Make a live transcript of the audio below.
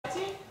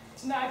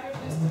Tonight we're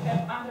pleased to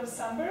have Anders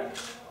Sandberg,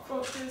 who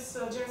is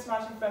James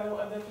Martin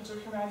Fellow at the Future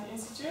Humanity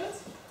Institute.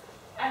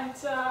 And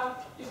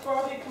you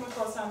probably come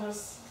across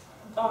Anders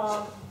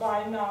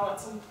by now at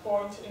some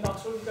point in our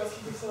tour because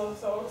he gives a lot of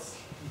talks.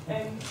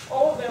 And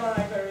all of them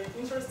are very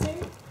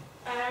interesting.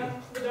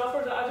 And without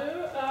further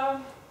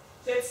ado,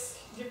 let's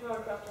give a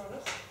clap to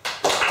Anders.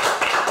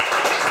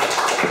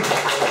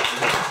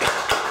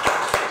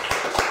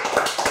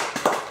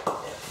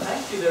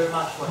 Thank you very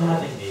much for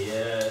having me.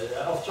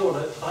 After all,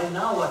 by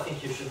now I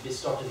think you should be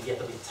starting to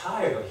get a bit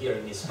tired of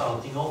hearing me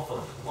spouting off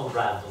on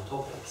random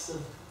topics.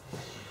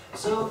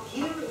 So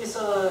here is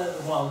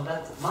one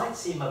that might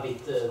seem a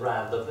bit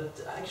random,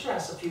 but actually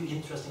has a few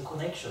interesting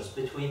connections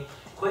between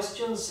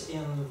questions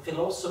in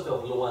philosophy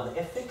of law and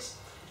ethics,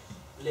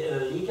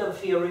 legal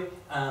theory,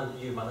 and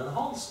human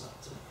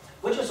enhancement,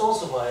 which is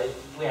also why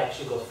we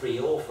actually got 3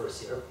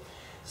 authors here.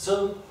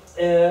 So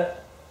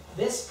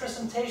this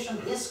presentation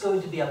is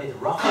going to be a bit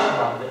rough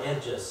around the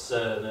edges,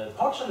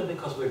 partially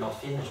because we're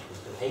not finished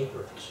with the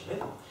paper actually.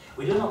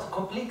 We do not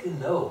completely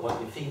know what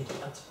we think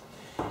yet.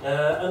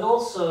 And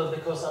also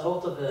because a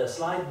lot of the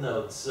slide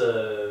notes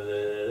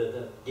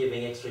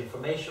giving extra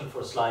information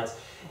for slides,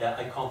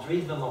 I can't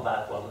read them on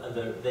that one,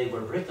 and they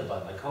were written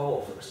by my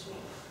co-authors.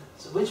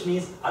 So, which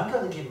means I'm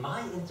going to give my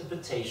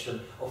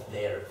interpretation of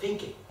their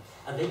thinking.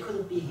 And they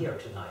couldn't be here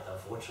tonight,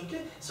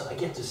 unfortunately, so I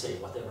get to say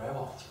whatever I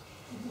want.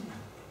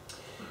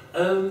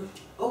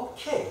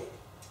 Okay,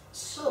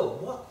 so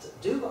what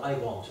do I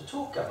want to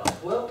talk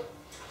about? Well,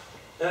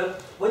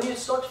 when you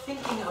start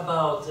thinking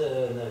about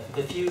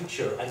the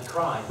future and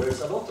crime, there's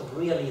a lot of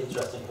really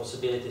interesting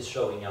possibilities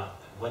showing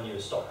up when you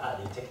start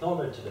adding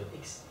technology to the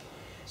mix.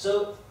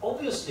 So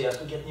obviously, as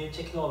we get new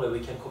technology,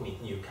 we can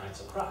commit new kinds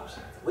of crimes.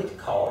 With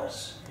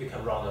cars, you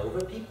can run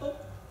over people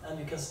and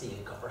you can steal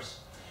cars.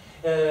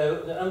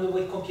 And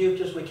with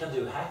computers, we can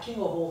do hacking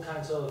of all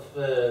kinds of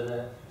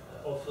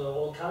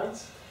all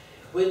kinds.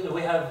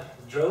 We have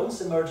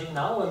drones emerging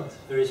now, and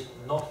there is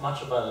not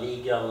much of a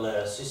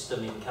legal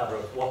system in cover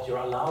of what you're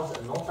allowed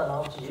and not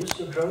allowed to use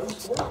your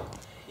drones for.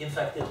 In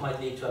fact, it might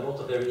lead to a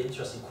lot of very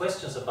interesting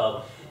questions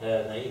about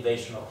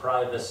invasion of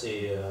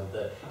privacy and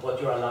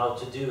what you're allowed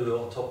to do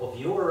on top of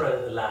your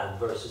land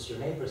versus your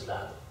neighbor's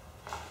land.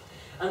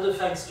 And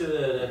thanks to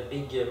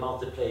big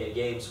multiplayer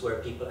games where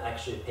people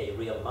actually pay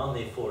real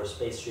money for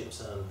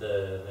spaceships and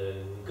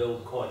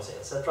gold coins,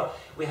 etc.,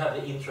 we have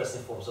the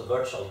interesting forms of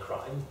virtual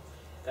crime.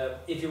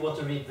 If you want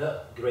to read the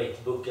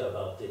great book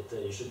about it,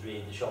 you should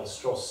read Charles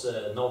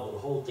Stross' novel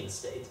Halting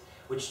State,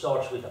 which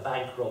starts with a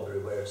bank robbery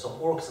where some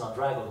orcs and a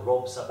dragon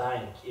robs a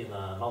bank in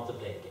a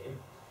multiplayer game.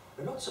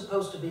 We're not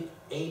supposed to be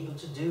able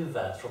to do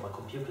that from a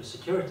computer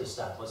security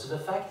standpoint, so the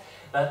fact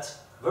that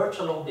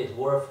virtual objects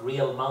worth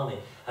real money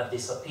have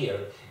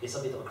disappeared is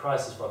a bit of a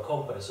crisis for a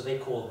company, so they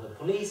call the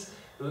police,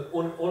 who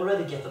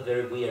already get a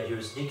very weird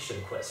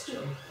jurisdiction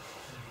question.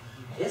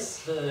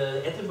 Is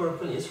the Edinburgh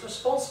police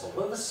responsible?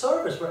 Well, the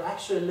servers were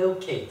actually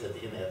located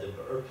in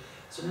Edinburgh,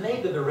 so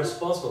maybe they're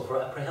responsible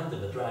for apprehending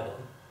the dragon.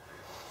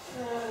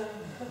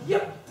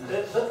 Yeah,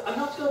 but I'm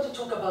not going to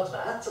talk about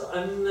that,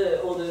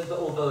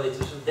 although it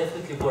is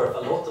definitely worth a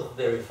lot of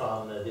very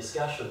fun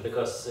discussion,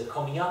 because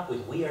coming up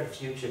with weird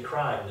future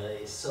crime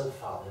is so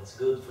fun, it's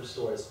good for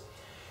stories.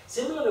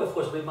 Similarly, of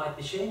course, we might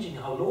be changing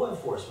how law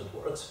enforcement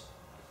works.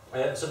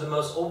 So the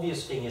most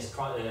obvious thing is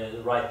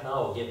right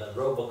now, given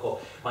Robocop,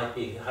 might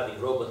be having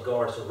robot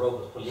guards or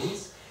robot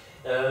police.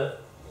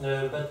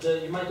 But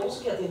you might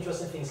also get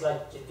interesting things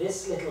like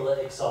this little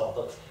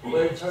example,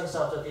 where it turns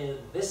out that in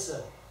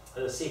this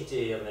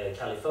city in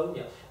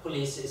California,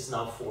 police is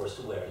now forced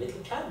to wear a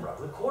little camera,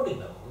 recording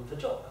them on the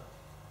job.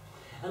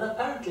 And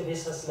apparently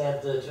this has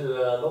led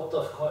to a lot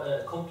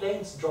of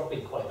complaints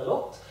dropping quite a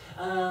lot,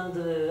 and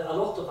a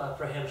lot of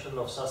apprehension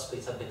of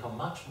suspects have become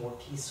much more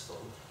peaceful,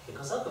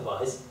 because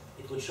otherwise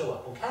it would show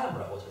up on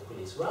camera what the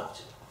police were up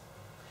to.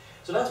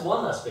 So that's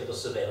one aspect of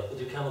surveillance, but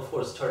you can of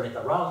course turn it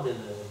around in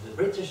the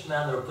British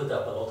manner, put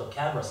up a lot of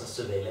cameras and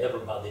surveil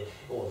everybody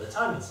all the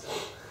time instead.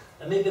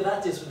 And maybe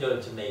that is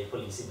going to make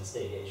police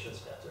investigations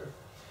better.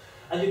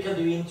 And you can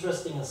do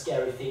interesting and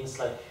scary things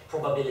like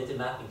probability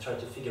mapping, try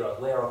to figure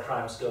out where are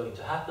crimes going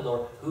to happen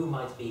or who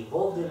might be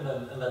involved in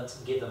them, and then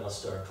give them a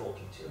stern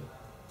talking to.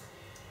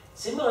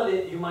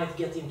 Similarly, you might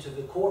get into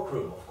the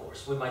courtroom, of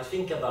course. We might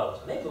think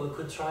about, maybe we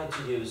could try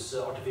to use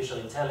artificial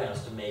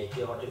intelligence to make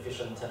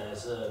artificial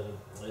intelligence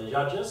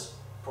judges.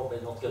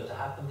 Probably not going to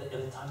happen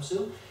anytime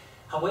soon.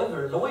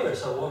 However,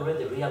 lawyers are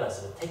already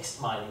realizing that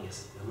text mining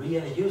is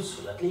really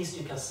useful. At least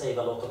you can save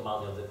a lot of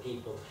money on the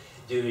people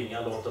doing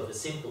a lot of the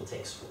simple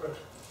text work.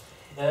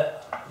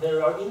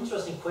 There are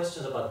interesting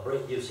questions about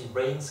using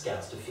brain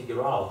scans to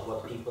figure out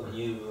what people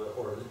knew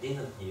or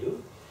didn't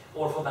knew,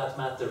 or for that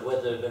matter,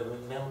 whether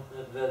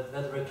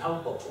they're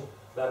accountable.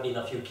 There have been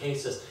a few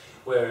cases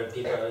where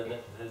people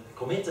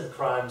committed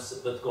crimes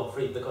but gone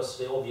free because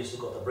they obviously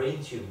got a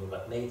brain tumor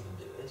that made them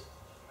do it.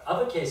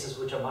 Other cases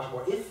which are much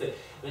more iffy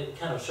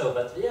kind of show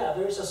that, yeah,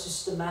 there is a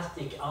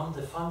systematic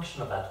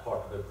underfunction of that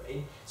part of the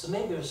brain, so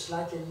maybe they're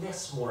slightly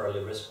less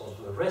morally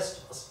responsible than the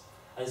rest of us.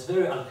 And it's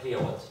very unclear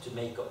what to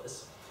make of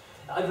this.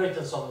 I've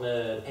written some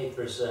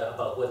papers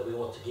about whether we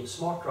ought to give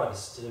smart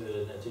drugs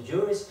to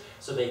juries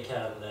so they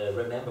can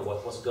remember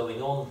what was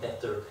going on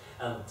better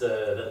and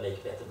then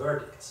make better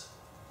verdicts.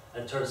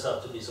 And it turns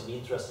out to be some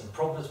interesting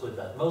problems with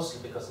that,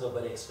 mostly because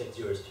nobody expects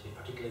jurors to be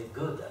particularly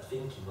good at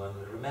thinking and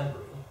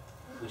remembering,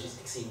 which is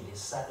extremely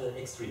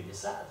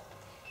sad.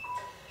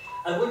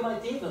 And we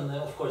might even,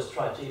 of course,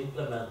 try to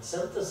implement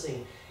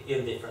sentencing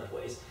in different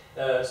ways.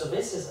 So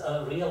this is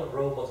a real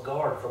robot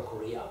guard from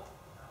Korea.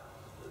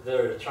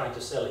 They're trying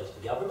to sell it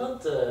to the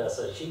government as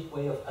a cheap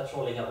way of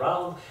patrolling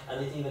around,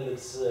 and it even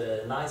looks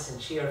nice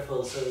and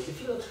cheerful, so you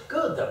feel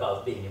good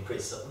about being in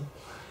prison.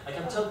 I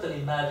can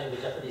totally imagine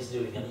the Japanese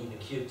doing an even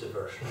cuter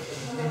version.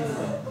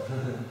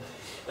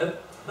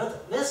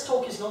 But this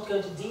talk is not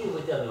going to deal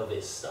with any of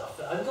this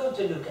stuff. I'm going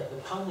to look at the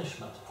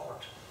punishment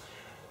part,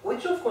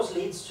 which of course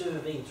leads to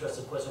the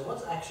interesting question,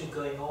 what's actually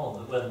going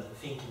on when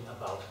thinking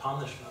about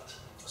punishment?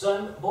 So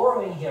I'm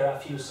borrowing here a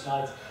few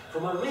slides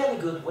from a really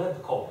good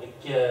webcomic,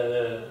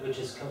 which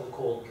is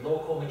called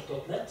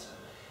lawcomic.net,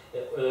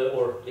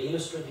 or the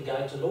Illustrated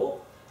Guide to Law,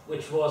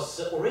 which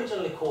was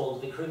originally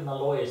called The Criminal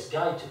Lawyer's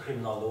Guide to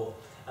Criminal Law,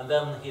 and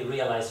then he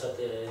realized that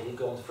he'd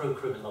gone through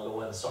criminal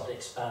law and started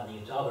expanding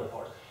into other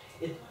parts.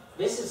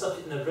 This is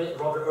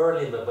rather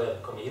early in the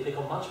webcomic. He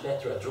became much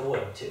better at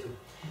drawing too,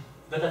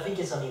 but I think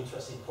it's an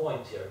interesting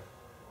point here.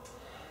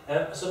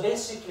 So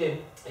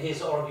basically,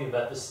 he's arguing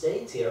that the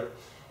state here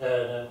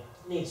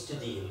needs to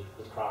deal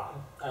with crime,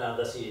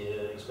 and as he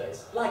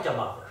explains, like a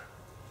mother.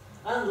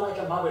 And like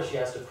a mother, she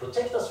has to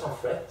protect us from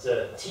threat,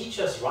 teach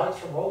us right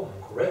from wrong,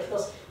 and correct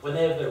us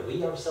whenever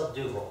we ourselves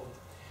do wrong.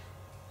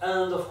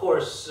 And of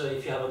course,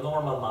 if you have a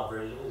normal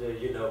mother,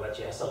 you know that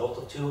she has a lot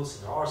of tools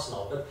in her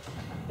arsenal.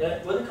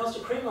 But when it comes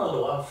to criminal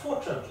law,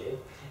 unfortunately,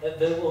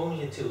 the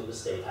only tool the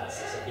state has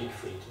is a big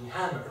freaking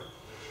hammer,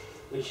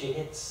 which she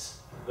hits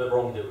the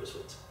wrongdoers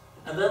with.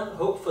 And then,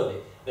 hopefully,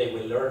 they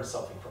will learn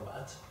something from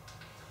that.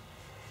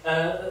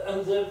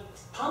 And the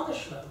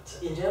punishment,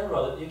 in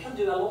general, you can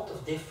do a lot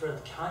of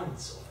different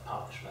kinds of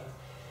punishment.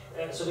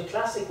 So the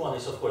classic one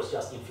is, of course,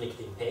 just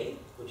inflicting pain,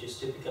 which is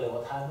typically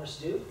what hammers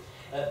do.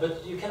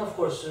 But you can, of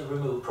course,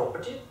 remove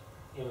property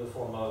in the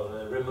form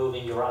of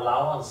removing your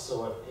allowance,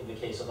 or in the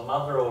case of a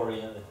mother, or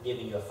in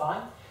giving you a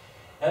fine.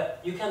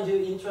 You can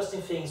do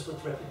interesting things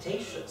with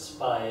reputations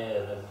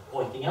by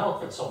pointing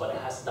out that somebody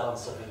has done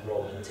something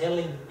wrong and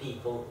telling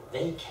people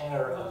they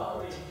care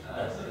about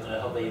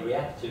how they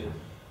react to.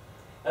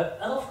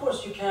 And of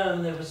course, you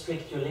can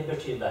restrict your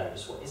liberty in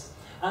various ways.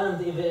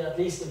 And at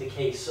least in the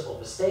case of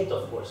the state,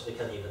 of course, they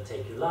can even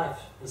take your life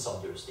in some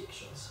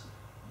jurisdictions.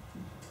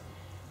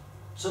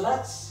 So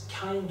that's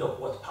kind of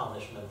what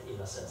punishment, in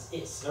a sense,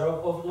 is. There are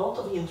a lot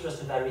of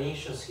interesting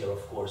variations here,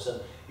 of course,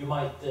 and you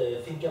might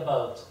think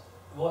about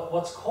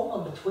what's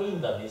common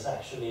between them is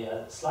actually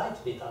a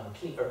slight bit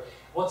unclear.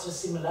 What's the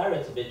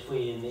similarity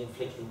between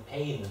inflicting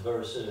pain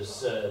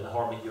versus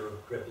harming your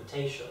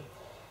reputation?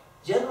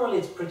 Generally,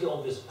 it's pretty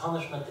obvious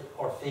punishment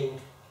are things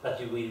that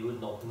we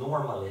would not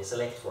normally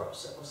select for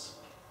ourselves.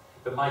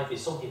 There might be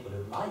some people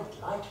who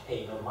might like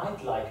pain or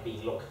might like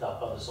being locked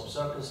up under some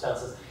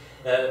circumstances,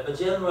 but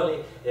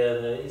generally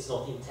it's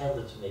not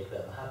intended to make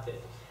them happy.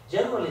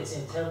 Generally, it's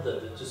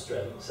intended to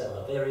send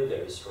a very,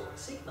 very strong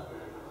signal.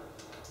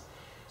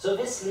 So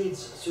this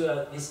leads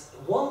to this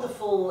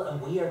wonderful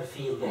and weird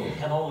field of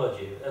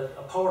canology,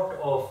 a part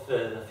of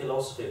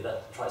philosophy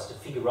that tries to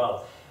figure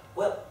out,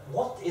 well,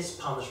 what is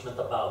punishment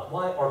about?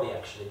 Why are we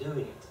actually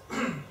doing it?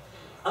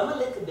 I'm a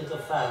little bit of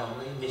a fan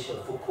of Michel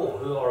Foucault,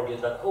 who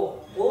argued that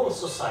all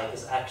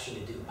societies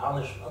actually do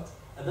punishment,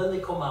 and then they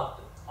come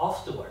up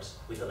afterwards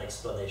with an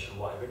explanation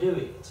why they're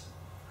doing it.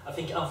 I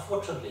think,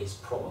 unfortunately, he's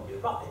probably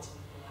right.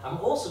 I'm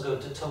also going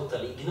to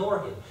totally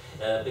ignore him,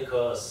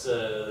 because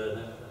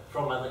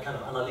from a kind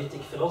of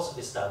analytic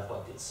philosophy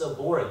standpoint, it's so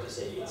boring to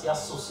say it's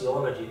just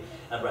sociology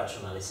and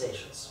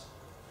rationalizations.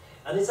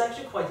 And it's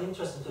actually quite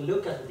interesting to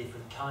look at the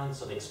different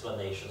kinds of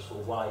explanations for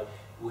why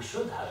we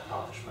should have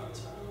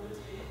punishment.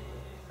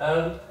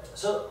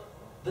 So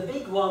the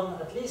big one,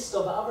 at least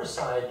on the other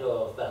side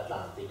of the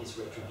Atlantic, is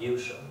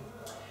retribution.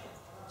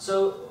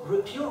 So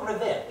pure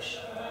revenge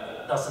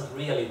doesn't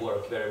really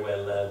work very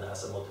well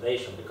as a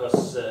motivation,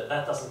 because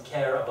that doesn't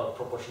care about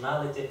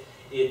proportionality.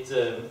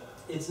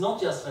 It's not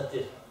just that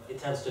it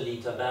tends to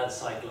lead to a bad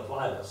cycle of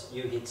violence.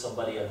 You hit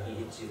somebody and he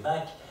hits you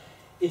back.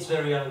 It's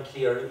very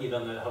unclear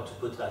even how to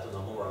put that on a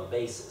moral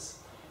basis.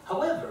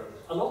 However,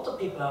 a lot of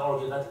people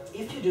argue that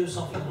if you do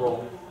something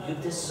wrong, you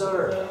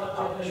deserve a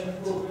punishment.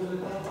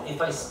 If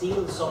I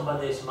steal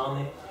somebody's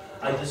money,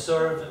 I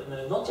deserve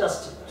not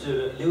just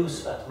to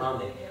lose that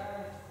money,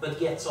 but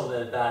get some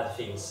bad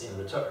things in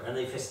return. And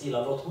if I steal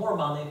a lot more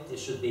money, it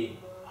should be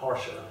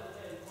harsher.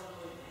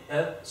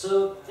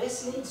 So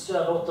this leads to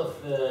a lot of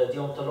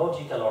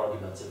deontological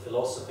arguments in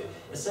philosophy,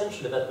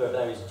 essentially that there are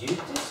various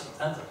duties,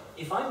 and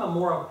if I'm a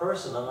moral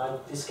person and I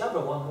discover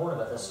one morning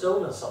that I've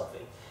stolen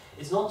something,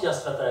 it's not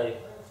just that I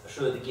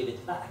should give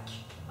it back.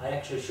 I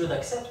actually should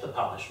accept the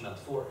punishment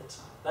for it.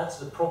 That's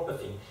the proper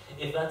thing.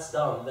 If that's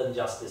done, then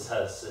justice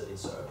has been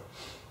served.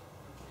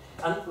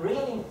 And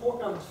really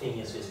important thing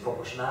is this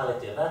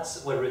proportionality, and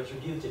that's where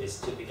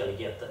retributivists typically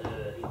get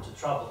into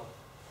trouble.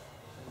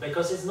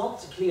 Because it's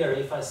not clear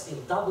if I steal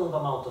double the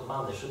amount of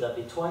money, should I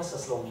be twice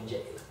as long in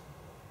jail?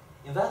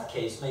 In that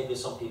case, maybe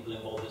some people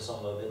involved in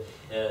some of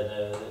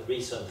the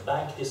recent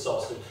bank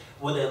disasters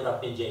would end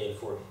up in jail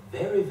for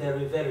very,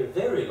 very, very,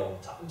 very long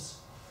times.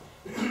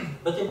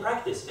 But in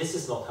practice, this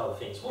is not how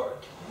things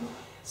work.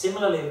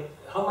 Similarly,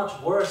 how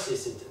much worse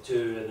is it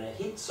to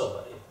hit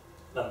somebody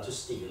than to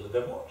steal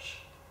their watch?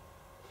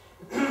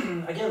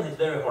 Again, it's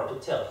very hard to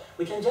tell.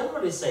 We can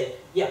generally say,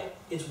 yeah,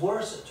 it's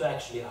worse to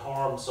actually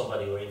harm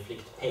somebody or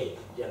inflict pain,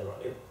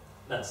 generally,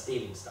 than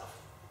stealing stuff.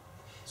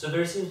 So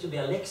there seems to be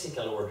a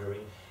lexical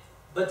ordering,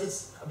 but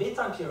it's a bit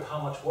unclear how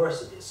much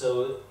worse it is.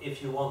 So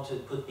if you want to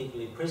put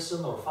people in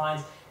prison or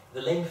fines,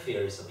 the length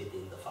here is a bit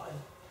ill-defined.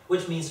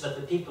 Which means that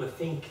the people who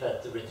think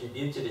that the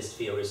retributivist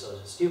theories are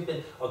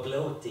stupid are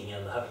gloating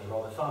and having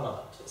rather fun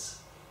about this.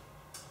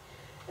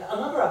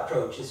 Another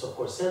approach is, of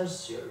course,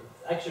 censure,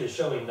 actually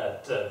showing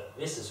that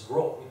this is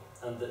wrong,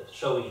 and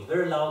showing it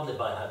very loudly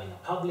by having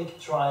a public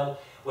trial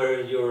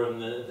where you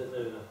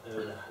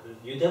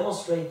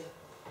demonstrate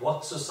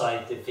what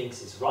society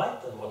thinks is right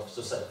and what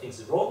society thinks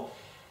is wrong,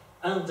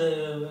 and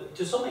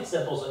to some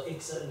extent also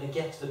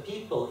get the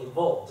people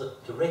involved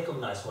to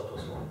recognize what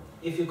was wrong.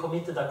 If you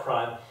committed a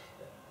crime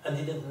and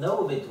didn't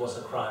know it was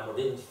a crime or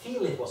didn't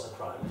feel it was a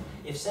crime,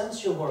 if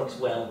censure works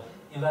well,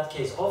 in that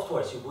case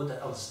afterwards you would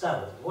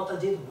understand that what I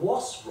did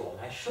was wrong,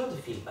 I should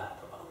feel bad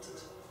about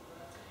it.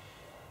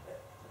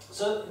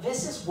 So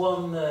this is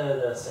one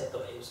set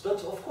of aims,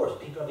 but of course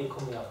people have been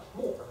coming up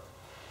with more.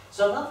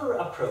 So another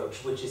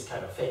approach which is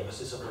kind of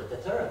famous is of course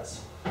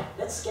deterrence.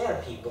 Let's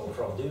scare people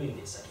from doing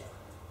this again.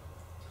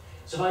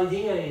 So the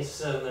idea is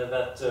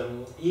that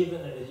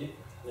even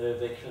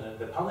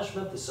the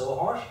punishment is so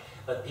harsh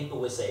that people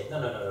will say,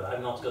 no,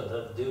 I'm not going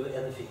to do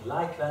anything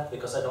like that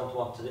because I don't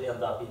want to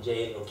end up in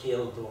jail or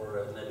killed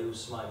or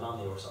lose my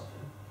money or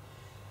something.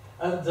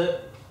 And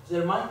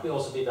there might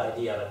also be the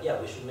idea that, yeah,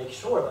 we should make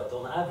sure that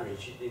on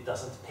average it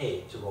doesn't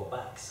pay to rob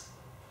banks.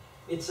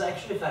 It's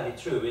actually fairly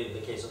true in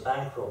the case of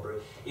bank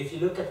robbery. If you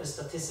look at the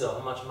statistics of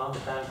how much money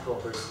bank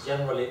robbers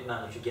generally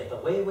manage to get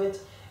away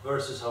with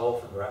versus how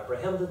often they're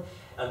apprehended,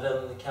 and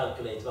then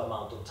calculate the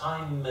amount of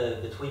time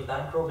between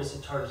bank robberies,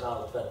 it turns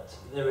out that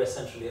they're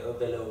essentially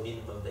below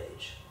minimum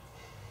wage.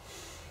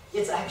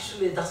 It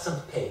actually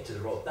doesn't pay to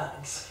rob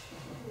banks.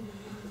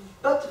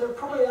 But there are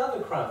probably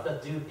other crimes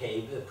that do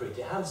pay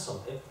pretty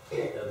handsomely.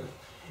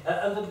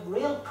 And the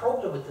real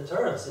problem with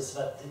deterrence is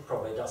that it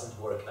probably doesn't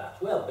work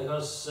that well,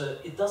 because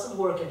it doesn't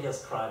work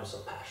against crimes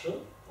of passion,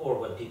 or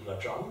when people are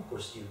drunk or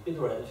stupid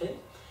or anything.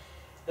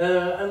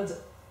 And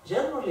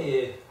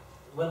generally,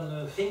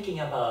 when thinking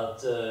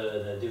about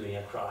doing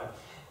a crime,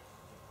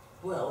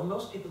 well,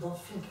 most people don't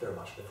think very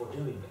much before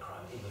doing the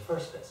crime in the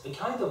first place. The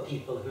kind of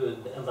people who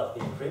end up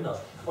being criminals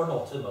are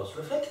not the most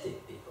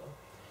reflective people.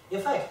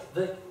 In fact,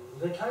 the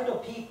kind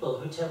of people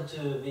who tend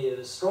to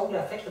be strongly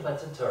affected by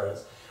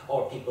deterrence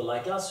are people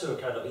like us who are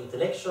kind of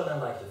intellectual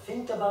and like to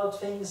think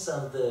about things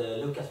and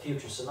look at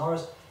future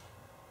scenarios.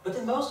 But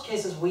in most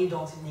cases, we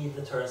don't need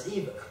deterrence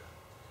either.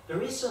 The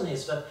reason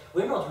is that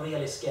we're not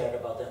really scared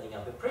about ending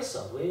up in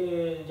prison.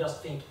 We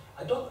just think,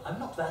 I'm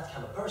not that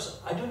kind of person.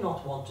 I do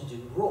not want to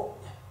do wrong.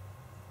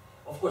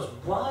 Of course,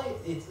 why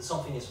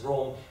something is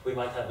wrong, we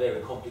might have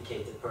very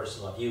complicated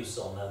personal views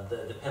on, and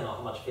depending on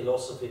how much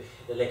philosophy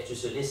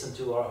lectures you listen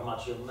to or how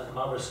much your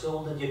mother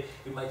scolded you,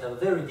 you might have a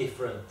very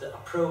different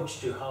approach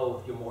to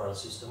how your moral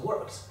system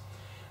works.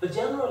 But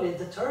generally,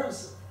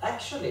 deterrence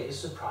actually is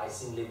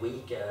surprisingly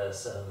weak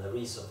as a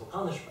reason for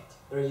punishment.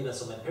 There are even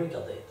some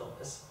empirical data on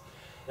this.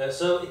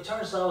 So it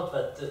turns out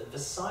that the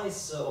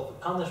size of the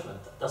punishment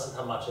doesn't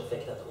have much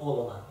effect at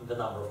all on the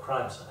number of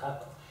crimes that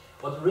happen.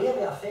 What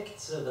really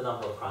affects the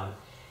number of crimes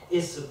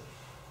is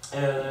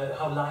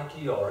how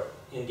likely you are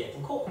in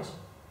getting caught.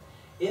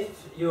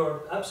 If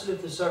you're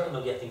absolutely certain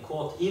of getting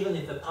caught, even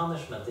if the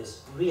punishment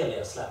is really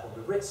a slap on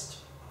the wrist,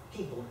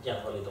 people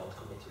generally don't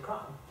commit a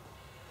crime.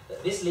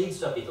 This leads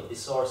to a bit of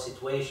bizarre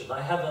situation.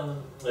 I have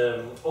an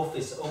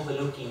office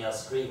overlooking a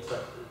street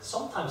that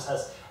sometimes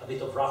has a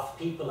bit of rough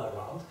people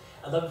around,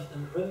 and I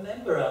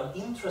remember an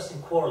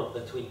interesting quarrel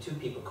between two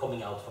people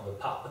coming out from a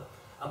pub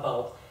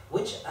about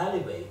which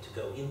alleyway to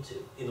go into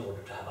in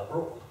order to have a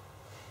brawl.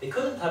 They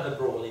couldn't have a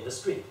brawl in the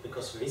street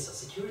because there is a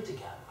security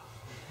camera.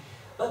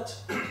 But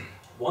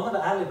one of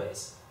the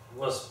alleyways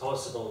was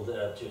possible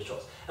to choose.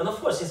 And of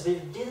course, since we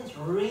didn't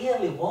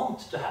really want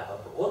to have a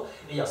brawl,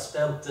 we just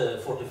spent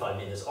 45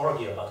 minutes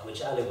arguing about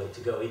which alleyway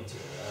to go into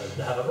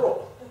to have a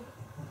brawl.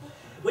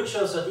 Which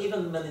shows that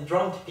even many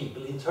drunk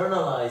people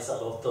internalize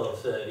a lot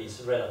of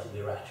these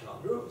relatively rational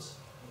rules.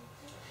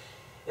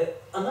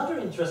 Another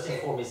interesting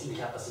form is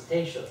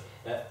incapacitation,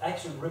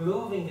 actually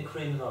removing the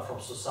criminal from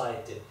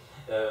society.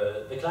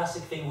 The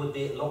classic thing would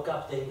be lock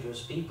up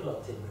dangerous people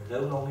until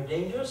they're no longer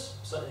dangerous.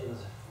 So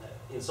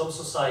in some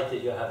society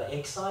you have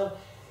exile,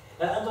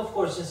 And of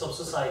course, in some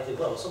society,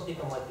 well, some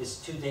people might be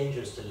too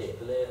dangerous to live.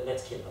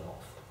 Let's kill them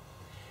off.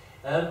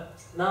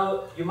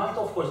 Now, you might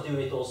of course do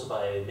it also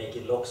by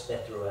making locks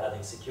better or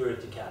adding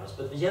security cameras,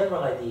 but the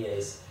general idea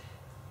is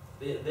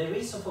the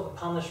reason for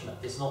punishment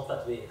is not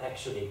that we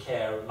actually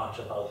care much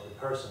about the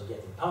person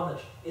getting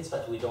punished, it's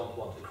that we don't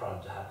want the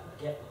crime to happen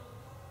again.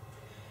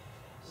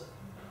 So,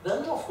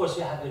 then of course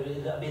we have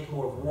a bit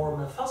more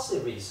warm and fuzzy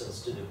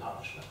reasons to do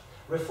punishment.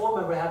 Reform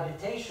and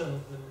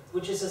rehabilitation,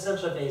 which is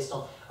essentially based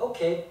on,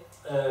 okay,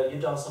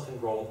 you've done something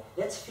wrong,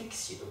 let's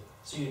fix you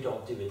so you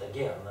don't do it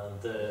again,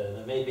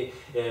 and maybe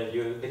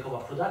you become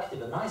a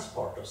productive and nice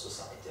part of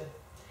society.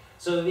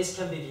 So this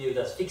can be viewed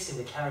as fixing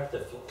the character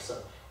flaws. And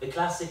the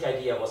classic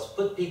idea was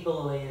put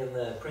people in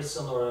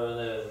prison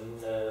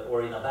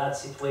or in a bad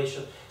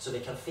situation so they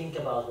can think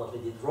about what they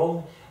did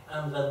wrong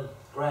and then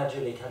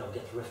gradually kind of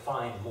get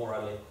refined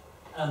morally,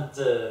 and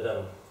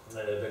then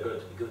they're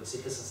going to be good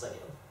citizens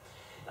again.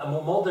 A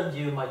more modern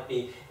view might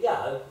be,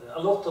 yeah, a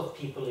lot of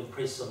people in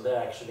prison,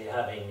 they're actually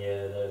having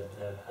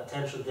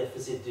attention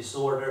deficit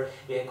disorder,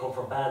 they come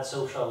from bad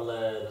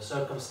social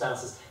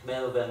circumstances,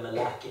 many of them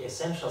lack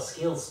essential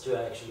skills to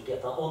actually get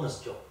an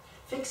honest job.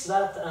 Fix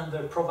that and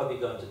they're probably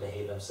going to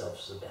behave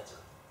themselves better.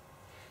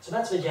 So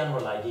that's the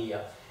general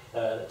idea,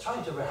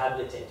 trying to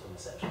rehabilitate them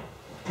essentially.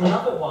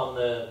 Another one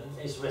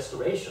is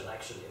restoration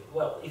actually.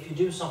 Well, if you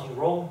do something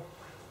wrong,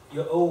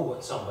 you owe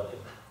somebody.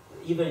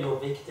 Either your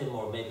victim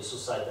or maybe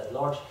society at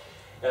large,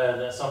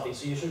 something.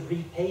 So you should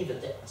repay the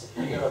debt,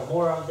 either a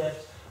moral debt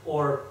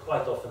or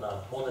quite often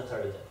a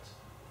monetary debt.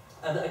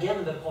 And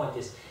again, the point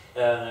is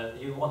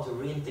you want to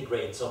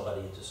reintegrate somebody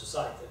into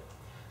society.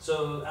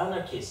 So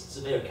anarchists,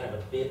 they're kind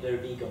of very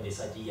big on this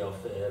idea of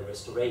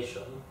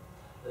restoration,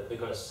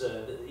 because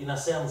in a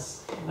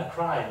sense, a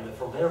crime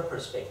from their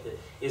perspective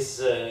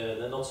is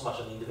not so much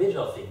an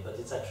individual thing, but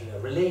it's actually a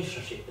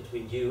relationship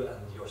between you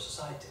and your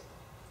society.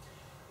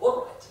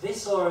 Alright,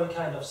 these are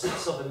kind of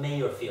 6 of the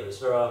major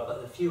theories. There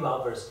are a few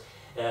others,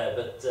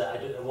 but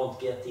I won't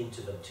get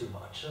into them too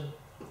much.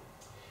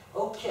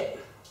 Okay,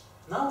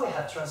 now we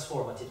have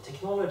transformative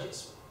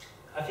technologies.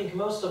 I think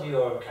most of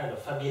you are kind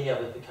of familiar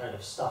with the kind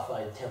of stuff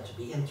I tend to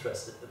be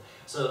interested in.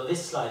 So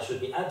this slide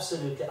should be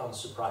absolutely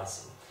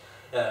unsurprising.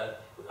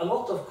 A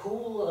lot of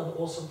cool and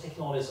awesome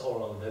technologies are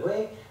on the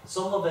way.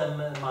 Some of them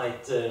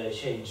might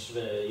change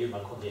the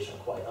human condition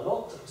quite a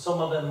lot. Some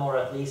of them are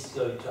at least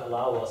going to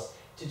allow us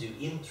to do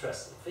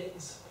interesting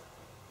things.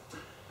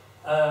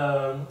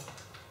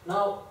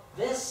 Now,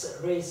 this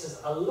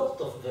raises a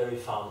lot of very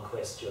fun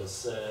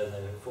questions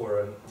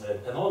for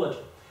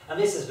penology, and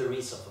this is the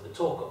reason for the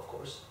talk, of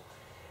course.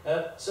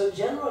 So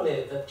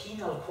generally, the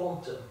penal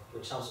quantum,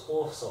 which sounds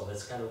awesome,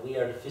 it's kind of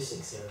weird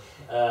physics here,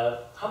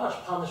 how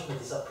much punishment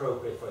is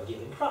appropriate for a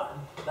given crime,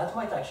 that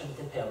might actually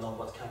depend on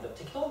what kind of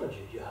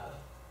technology you have.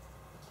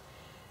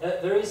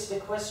 There is the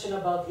question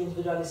about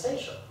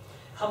individualization.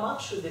 How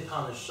much should we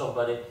punish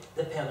somebody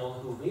depend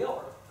on who we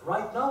are?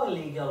 Right now in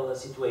legal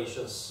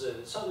situations,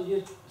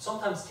 you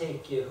sometimes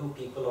take who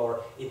people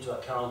are into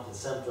account in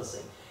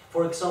sentencing.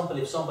 For example,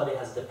 if somebody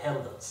has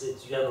dependents,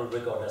 it's generally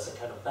regarded as a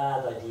kind of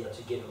bad idea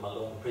to give them a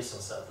long prison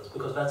sentence,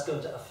 because that's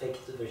going to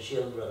affect their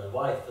children and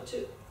wife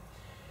too.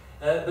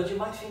 But you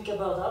might think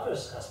about other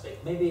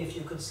aspects. Maybe if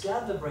you could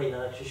scan the brain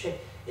and actually check,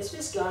 is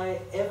this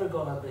guy ever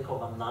going to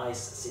become a nice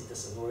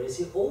citizen, or is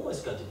he always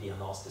going to be a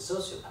nasty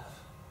sociopath?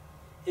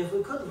 If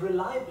we could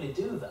reliably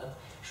do that,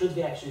 should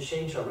we actually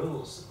change our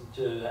rules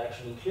to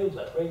actually include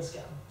that brain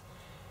scan?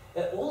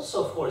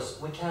 Also, of course,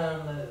 we can,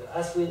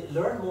 as we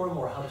learn more and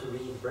more how to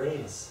read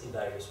brains in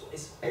various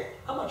ways,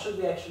 how much should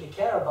we actually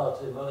care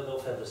about the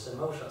offender's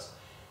emotions?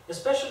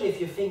 Especially if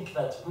you think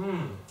that,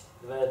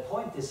 the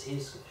point is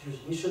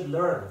he should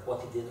learn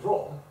what he did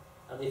wrong.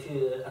 And if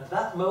you, at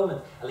that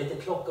moment, a little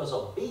clock goes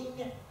off,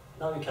 bing,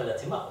 now you can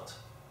let him out.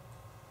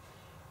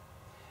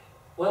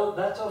 Well,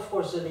 that of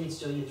course leads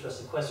to an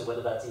interesting question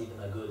whether that's even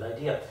a good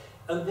idea.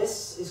 And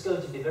this is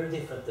going to be very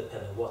different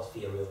depending on what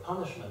theory of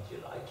punishment you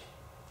like.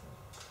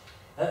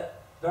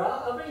 There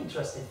are other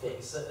interesting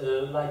things,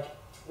 like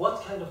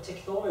what kind of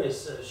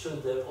technologies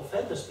should the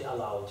offenders be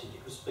allowed to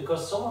use?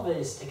 Because some of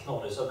these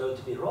technologies are going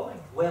to be rather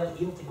well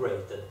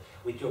integrated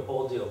with your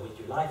body or with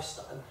your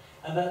lifestyle.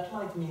 And that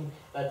might mean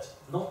that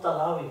not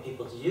allowing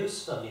people to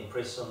use them in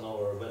prison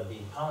or when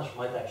being punished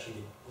might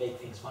actually make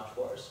things much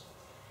worse.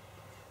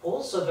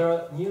 Also, there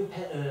are new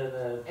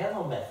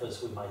penal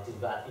methods we might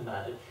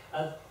imagine.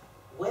 And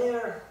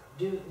where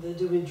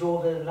do we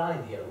draw the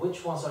line here?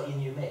 Which ones are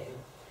inhumane?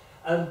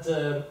 And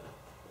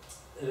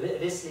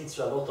this leads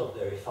to a lot of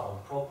very fun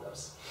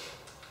problems.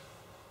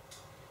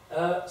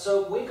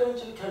 So we're going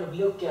to kind of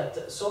look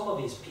at some of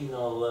these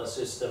penal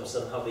systems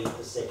and how they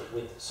intersect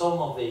with some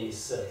of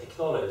these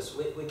technologies.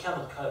 We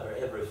cannot cover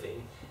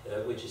everything,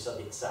 which is a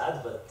bit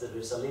sad, but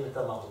there's a limited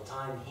amount of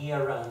time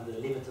here and a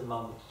limited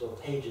amount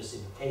of pages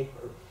in the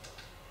paper.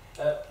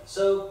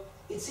 So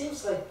it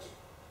seems like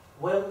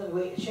when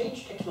we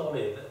change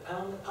technology,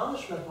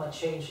 punishment might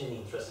change in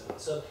interesting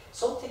ways. So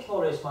some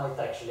technologies might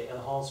actually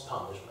enhance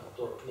punishment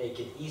or make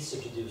it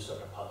easier to do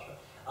certain punishment.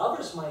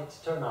 Others might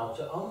turn out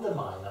to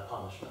undermine a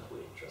punishment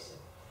we're interested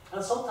in.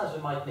 And sometimes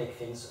we might make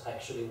things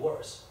actually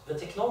worse. The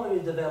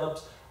technology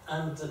develops,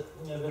 and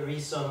the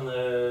reason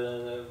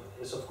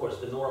is of course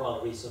the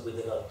normal reason we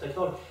develop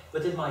technology,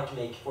 but it might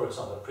make, for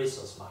example,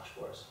 prisons much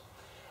worse.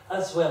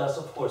 As well as,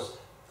 of course,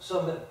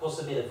 some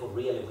possibility for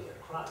really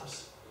weird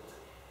crimes.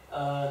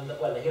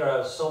 Well, here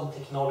are some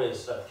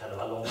technologies that kind of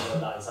along the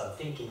lines I'm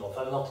thinking of.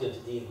 I'm not going to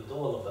deal with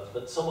all of them,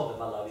 but some of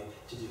them allow you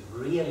to do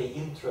really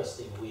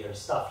interesting, weird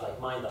stuff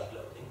like mind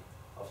uploading.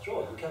 After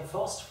all, you can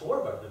fast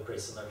forward the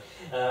prisoner.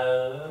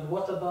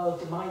 What about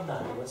the mind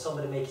uploading, when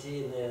somebody makes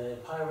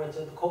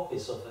pirated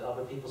copies of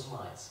other people's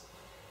minds?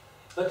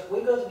 But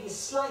we're going to be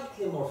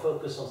slightly more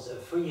focused on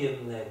three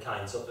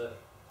kinds of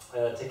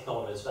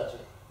technologies that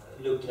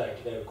look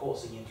like they're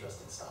causing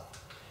interesting stuff.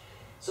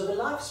 So the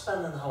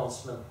lifespan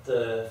enhancement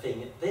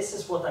thing, this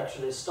is what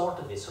actually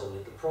started this whole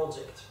little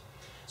project.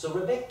 So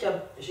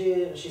Rebecca,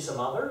 she's a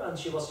mother, and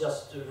she was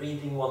just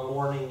reading one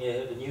morning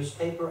the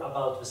newspaper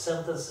about the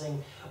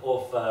sentencing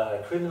of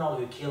a criminal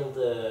who killed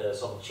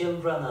some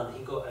children,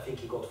 and I think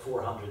he got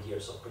 400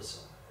 years of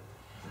prison.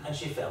 And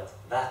she felt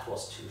that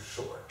was too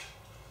short.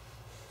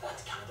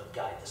 That kind of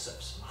guy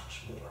deserves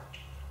much more.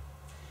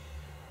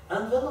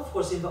 And then, of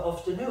course, in the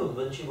afternoon,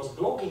 when she was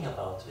blogging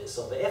about this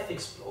on the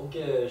ethics blog,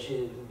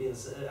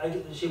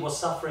 she was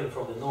suffering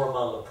from the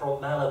normal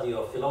malady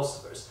of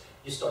philosophers.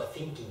 You start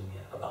thinking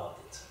about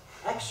it.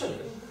 Actually,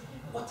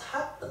 what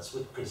happens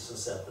with prison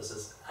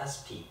sentences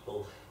as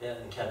people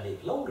can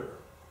live longer?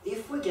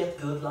 If we get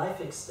good life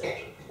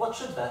extension, what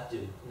should that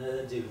do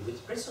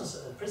with prison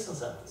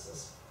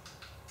sentences?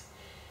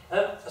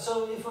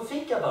 So if we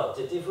think about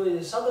it, if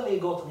we suddenly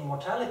got an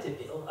immortality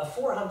pill, a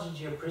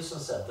 400-year prison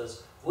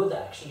sentence would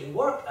actually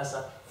work as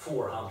a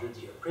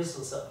 400-year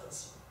prison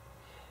sentence.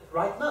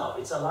 Right now,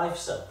 it's a life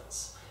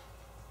sentence.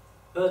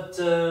 But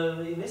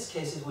in this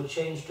case, it would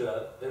change to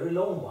a very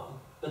long one,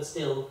 but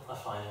still a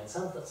finite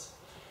sentence.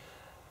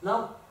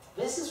 Now,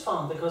 this is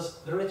fun because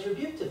the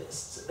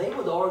retributivists, they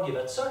would argue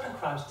that certain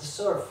crimes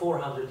deserve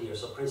 400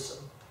 years of prison.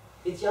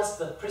 It's just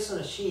that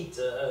prisoners cheat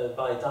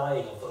by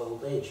dying of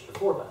old age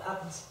before that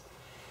happens.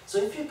 So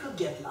if you could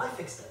get life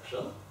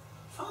extension,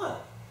 fine.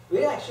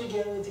 We're actually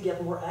going to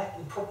get more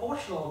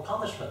proportional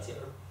punishment here.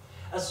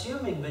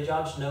 Assuming the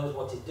judge knows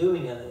what he's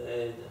doing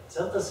and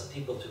sentences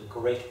people to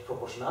correct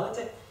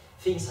proportionality,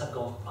 things have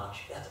gone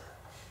much better.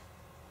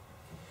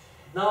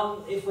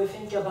 Now, if we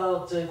think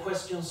about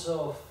questions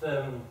of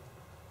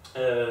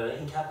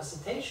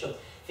incapacitation,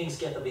 things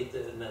get a bit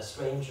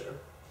stranger.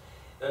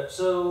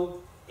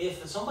 So,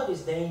 if somebody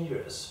is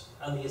dangerous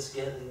and is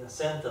getting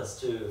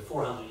sentenced to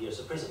 400 years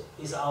of prison,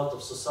 he's out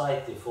of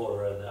society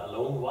for a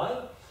long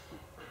while,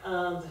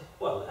 and,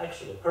 well,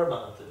 actually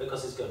permanently,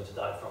 because he's going to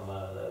die from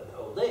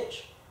old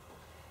age.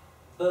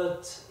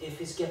 But if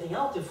he's getting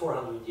out in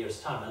 400 years'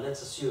 time, and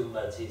let's assume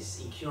that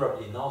he's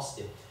incurably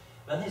nasty,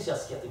 then he's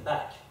just getting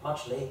back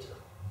much later.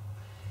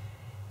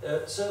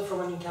 So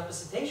from an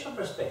incapacitation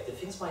perspective,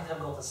 things might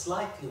have gotten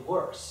slightly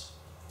worse.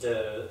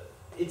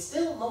 It's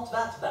still not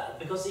that bad,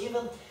 because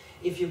even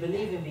if you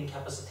believe in the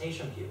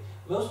incapacitation view,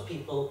 most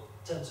people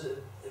tend to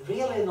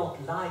really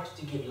not like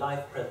to give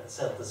life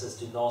sentences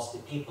to nasty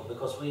people,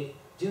 because we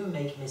do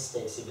make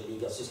mistakes in the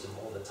legal system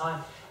all the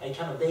time, and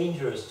kind of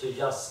dangerous to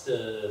just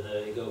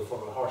go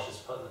for the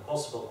harshest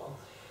possible one.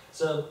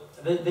 So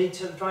they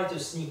try to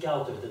sneak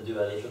out of it and do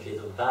a little bit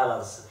of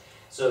balance.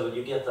 So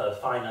you get a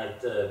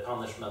finite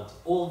punishment,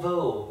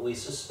 although we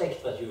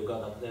suspect that you're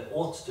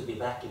ought to be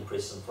back in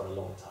prison for a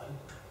long time.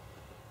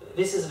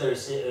 This is very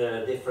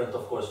different,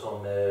 of course,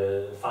 from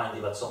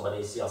finding that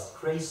somebody is just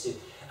crazy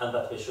and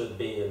that they should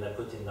be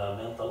put in a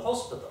mental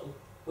hospital,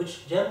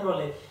 which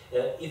generally,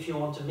 if you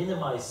want to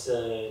minimize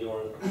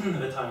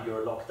the time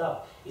you're locked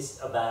up, is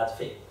a bad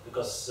thing,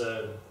 because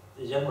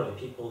generally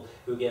people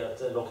who get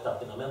locked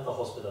up in a mental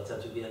hospital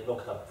tend to be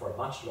locked up for a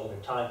much longer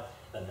time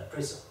than a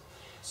prison.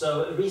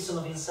 So a reason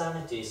of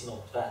insanity is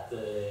not that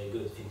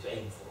good thing to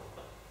aim for.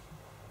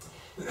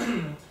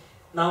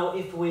 Now,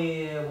 if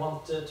we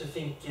want to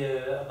think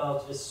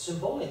about the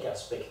symbolic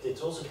aspect,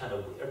 it's also kind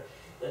of weird.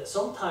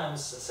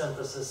 Sometimes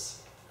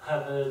sentences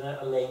have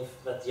a length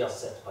that's just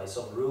set by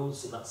some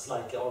rules in a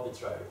slightly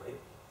arbitrary way.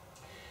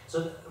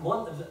 So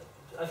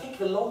I think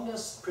the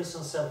longest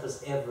prison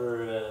sentence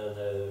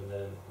ever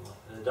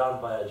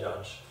done by a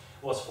judge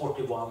was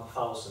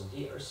 41,000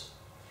 years.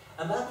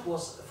 And that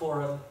was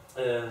for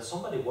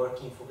somebody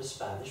working for the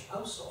Spanish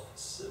post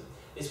office.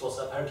 This was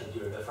apparently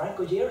during the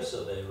Franco years,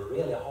 so they were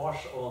really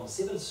harsh on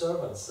civil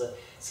servants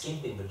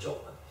skimping the job.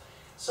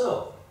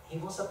 So he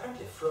was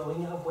apparently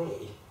throwing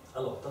away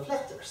a lot of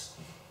letters.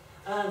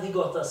 And he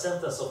got a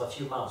sentence of a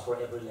few months for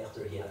every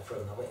letter he had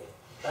thrown away.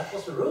 That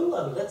was the rule,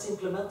 and let's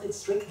implement it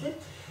strictly.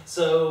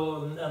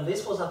 So, and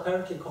this was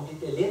apparently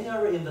completely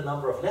linear in the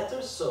number of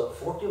letters, so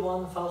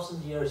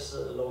 41,000 years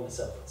long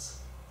sentence.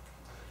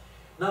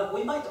 Now,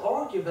 we might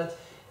argue that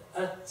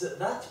at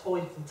that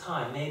point in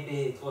time,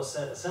 maybe it was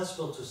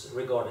sensible to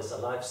regard this as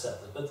a life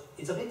sentence, but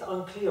it's a bit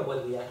unclear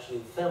whether we actually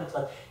felt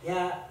that,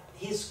 yeah,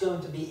 he's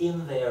going to be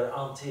in there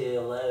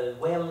until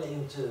well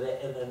into the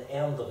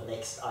end of the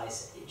next ice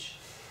age.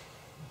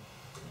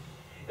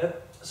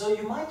 So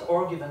you might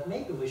argue that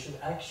maybe we should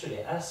actually,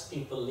 as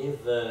people live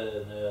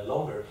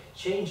longer,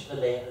 change the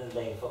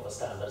length of a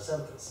standard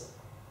sentence.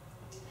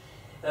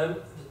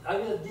 I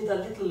did a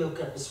little look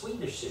at the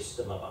Swedish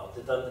system about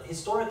it, and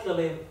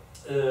historically,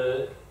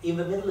 in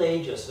the Middle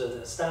Ages,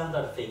 the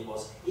standard thing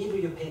was either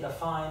you paid a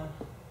fine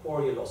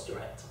or you lost your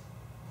head.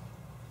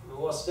 There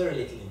was very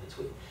little in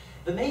between.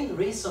 The main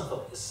reason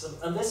for this,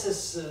 and this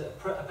is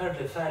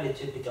apparently fairly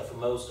typical for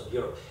most of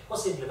Europe,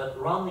 was simply that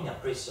running a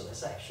prison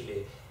is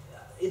actually,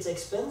 it's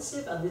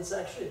expensive and it's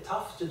actually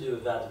tough to do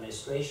the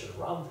administration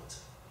around it.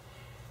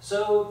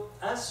 So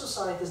as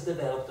societies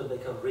developed and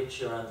become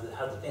richer and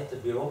had better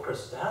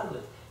bureaucracy to handle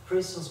it,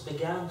 prisons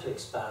began to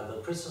expand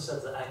and prison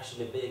sentences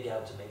actually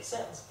began to make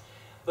sense.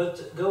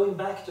 But going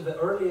back to the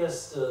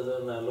earliest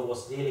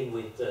laws dealing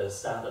with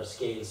standard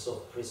scales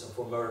of prison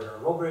for murder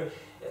and robbery,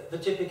 the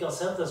typical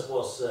sentence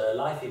was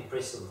life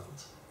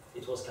imprisonment.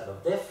 It was kind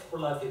of death or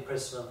life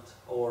imprisonment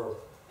or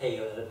pay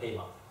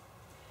money.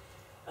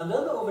 And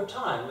then over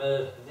time,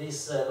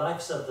 these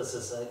life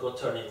sentences got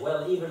turned in,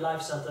 well, either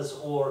life sentence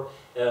or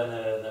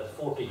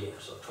 40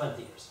 years or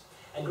 20 years.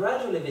 And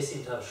gradually they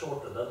seem to have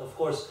shortened. And of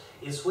course,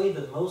 in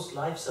Sweden, most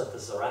life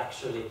sentences are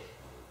actually,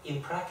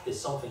 in practice,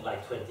 something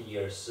like 20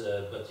 years,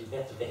 but you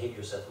better behave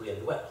yourself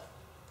really well.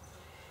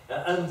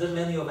 And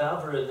many of the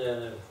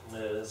other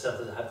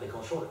sentences have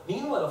become shorter.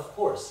 Meanwhile, of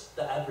course,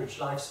 the average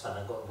lifespan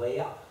has gone way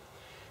up.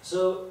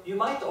 So you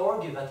might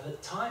argue that the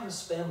time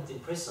spent in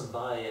prison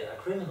by a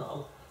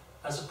criminal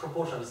as a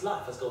proportion of his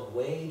life has gone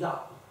way down.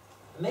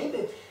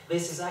 Maybe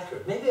this is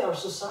accurate. Maybe our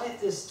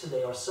societies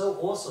today are so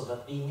awesome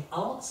that being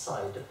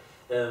outside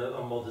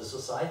our modern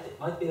society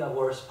might be a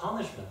worse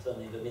punishment than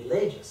in the Middle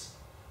Ages.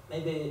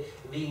 Maybe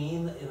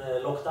being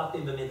locked up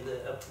in the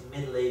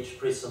middle-aged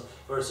prison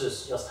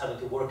versus just having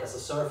to work as a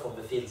serf on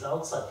the fields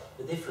outside,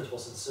 the difference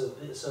wasn't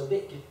so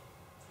big.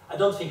 I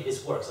don't think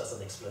this works as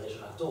an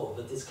explanation at all,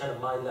 but it's kind of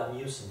mildly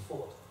amusing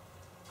thought.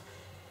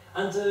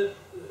 And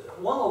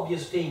one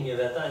obvious thing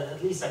that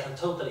at least I can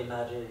totally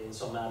imagine in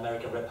some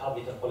American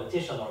Republican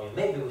politician arguing,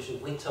 maybe we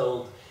should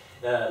withhold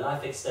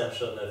life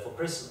extension for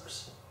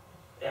prisoners.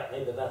 Yeah,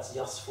 maybe that's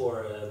just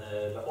for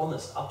the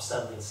honest,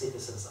 upstanding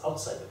citizens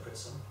outside the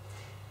prison.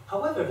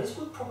 However, this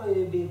would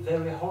probably be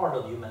very hard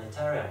on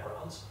humanitarian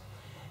grounds.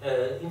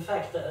 In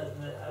fact,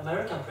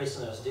 American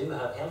prisoners do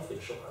have health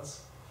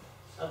insurance,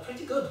 a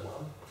pretty good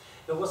one.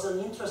 There was an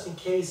interesting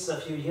case a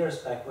few years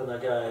back when a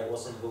guy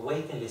was on the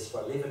waiting list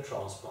for a liver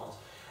transplant.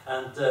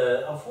 And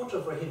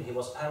unfortunately for him, he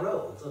was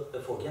paroled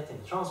before getting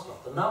the transplant.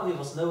 And now he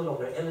was no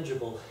longer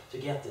eligible to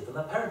get it. And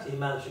apparently he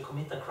managed to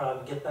commit a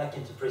crime, get back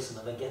into prison,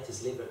 and then get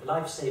his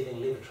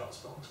life-saving liver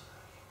transplant.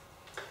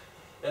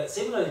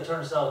 Similarly, it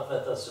turns out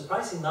that a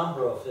surprising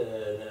number of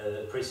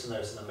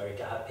prisoners in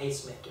America have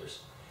pacemakers.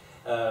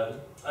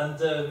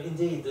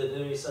 Indeed,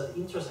 there is an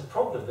interesting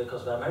problem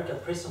because the American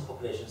prison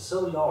population is so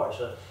large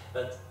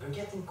that we're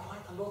getting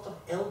quite a lot of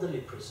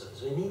elderly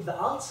prisoners. We need the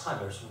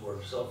Alzheimer's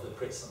wards of the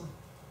prison.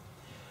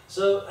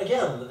 So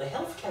again, the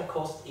healthcare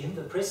costs in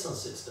the prison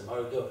system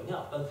are going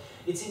up, and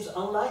it seems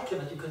unlikely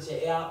that you could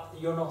say, yeah,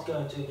 you're not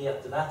going to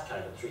get that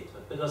kind of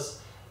treatment,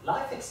 because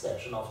life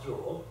extension, after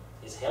all,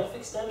 is health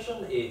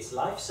extension, it's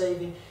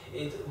life-saving.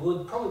 It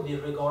would probably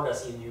be regarded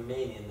as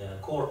inhumane in the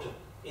court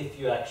if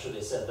you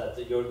actually said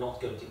that you're not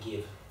going to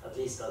give at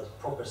least a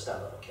proper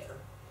standard of care.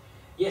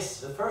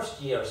 Yes, the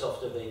first years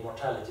after the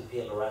immortality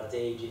pill or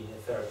anti-aging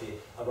therapy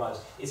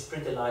arrives, it's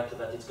pretty likely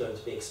that it's going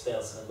to be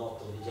expensive and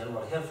not on the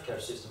general healthcare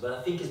system, but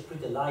I think it's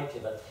pretty likely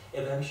that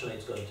eventually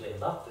it's going to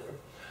end up there.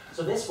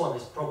 So this one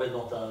is probably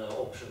not an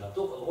option at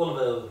all,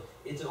 although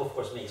it of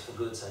course makes for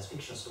good science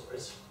fiction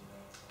stories.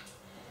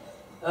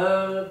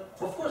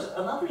 Of course,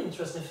 another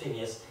interesting thing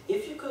is,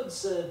 if you could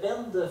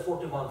spend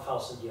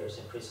 41,000 years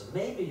in prison,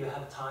 maybe you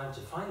have time to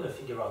finally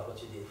figure out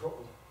what you did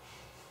wrong.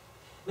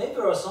 Maybe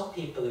there are some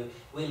people who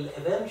will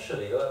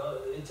eventually,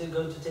 it's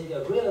going to take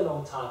a really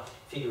long time to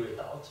figure it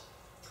out.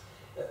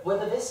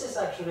 Whether this is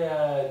actually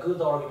a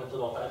good argument or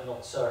not, I'm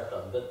not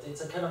certain, but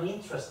it's a kind of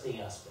interesting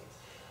aspect.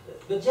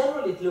 But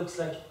generally it looks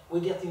like we're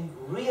getting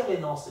really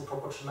nasty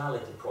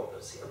proportionality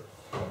problems here.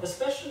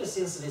 Especially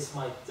since this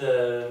might,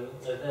 the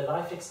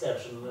life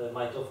extension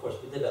might of course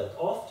be developed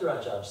after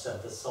a judge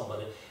sentences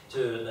somebody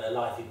to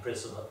life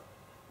imprisonment,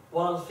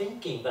 while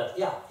thinking that,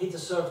 yeah, he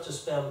deserved to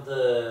spend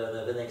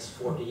the next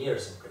 40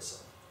 years in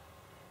prison.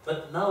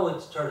 But now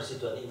it turns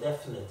into an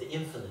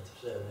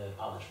infinite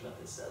punishment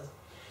instead.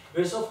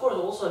 There is of course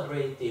also a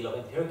great deal of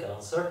empirical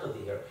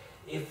uncertainty here.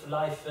 If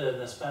life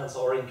spans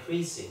are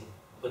increasing,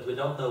 but we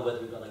don't know whether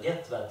we're going to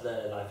get that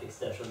life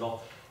extension or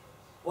not,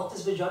 what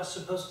is the judge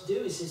supposed to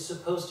do? Is he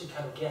supposed to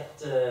kind of get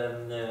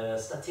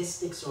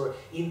statistics or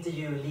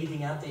interview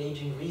leading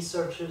anti-aging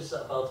researchers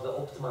about the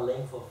optimal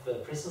length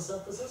of prison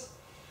sentences?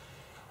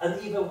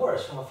 And even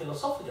worse, from a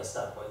philosophical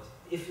standpoint,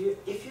 if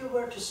you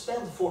were to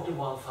spend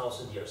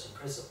 41,000 years in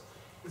prison,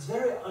 it's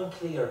very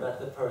unclear that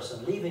the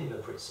person leaving the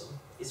prison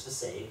is the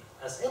same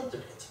as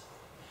entered it.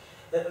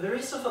 The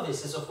reason for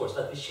this is, of course,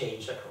 that we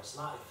change across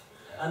life.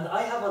 And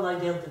I have an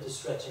identity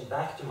stretching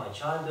back to my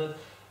childhood,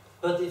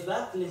 but if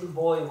that little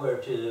boy were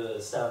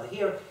to stand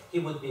here, he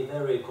would be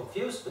very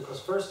confused, because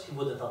first he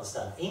wouldn't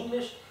understand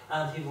English,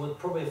 and he would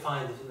probably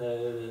find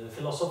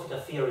philosophical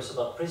theories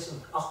about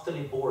prison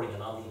utterly boring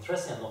and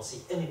uninteresting and not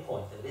see any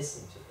point in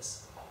listening to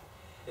this.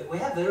 We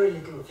have very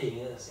little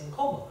things in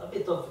common, a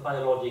bit of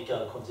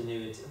biological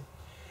continuity,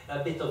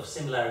 a bit of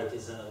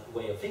similarities in a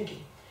way of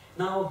thinking.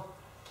 Now,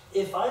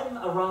 if I'm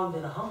around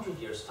in 100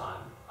 years'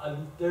 time,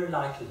 I'm very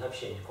likely to have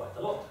changed quite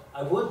a lot.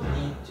 I would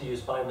need to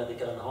use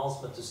biomedical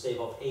enhancement to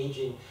stave off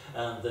aging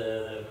and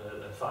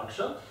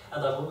function,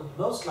 and I would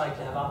most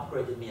likely have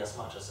upgraded me as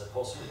much as I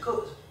possibly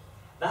could.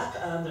 That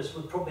Anders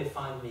would probably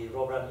find me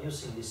rather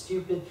amusingly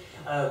stupid,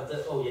 and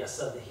oh yes,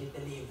 and he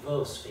believed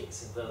those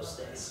things in those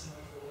days.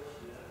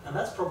 And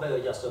that's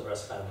probably just over a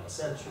span of a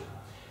century.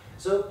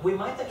 So we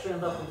might actually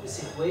end up with the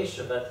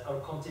situation that our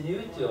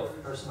continuity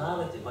of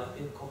personality might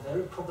become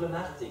very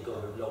problematic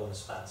over long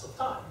spans of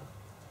time.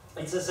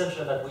 It's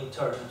essentially that we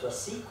turn into a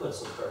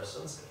sequence of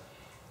persons.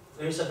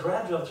 There is a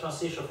gradual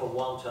transition from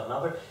one to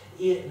another.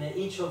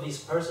 Each of these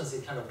persons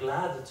is kind of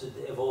glad to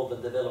evolve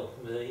and develop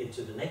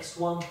into the next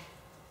one,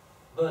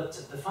 but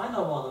the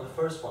final one and the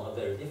first one are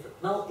very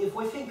different. Now, if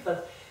we think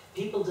that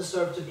people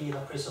deserve to be in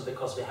a prison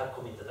because they have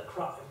committed a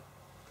crime,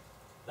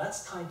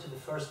 that's tied to the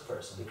first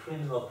person, the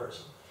criminal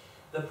person.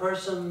 The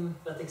person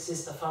that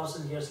exists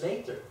 1,000 years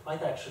later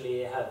might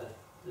actually have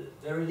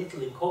very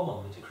little in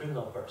common with the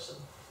criminal person.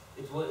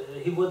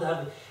 He would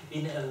have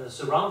been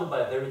surrounded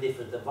by a very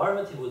different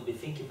environment, he would be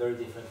thinking very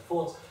different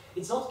thoughts.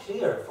 It's not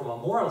clear from a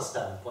moral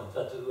standpoint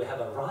that we have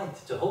a right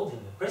to hold him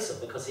in prison,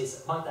 because he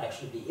might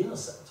actually be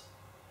innocent.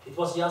 It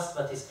was just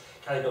that his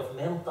kind of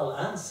mental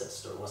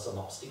ancestor was a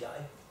nasty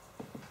guy.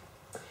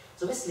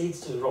 So this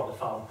leads to rather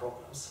fun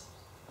problems.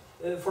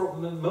 For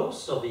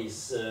most of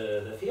these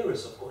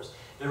theories, of course,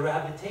 the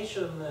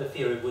rehabilitation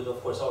theory would of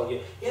course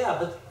argue, yeah,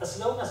 but as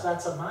long as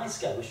that's a nice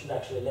guy, we should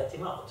actually let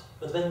him out.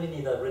 But then we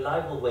need a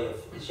reliable way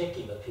of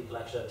checking that people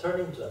actually turn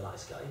into a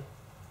nice guy.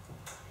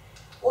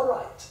 All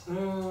right,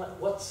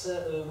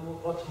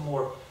 what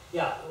more?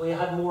 Yeah, we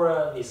have more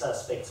of these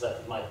aspects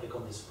that it might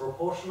become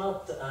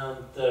disproportionate,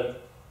 and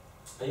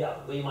yeah,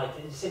 we might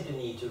simply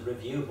need to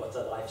review what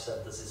a life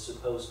sentence is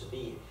supposed to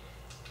be.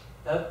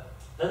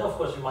 Then, of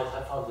course, you might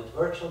have fun with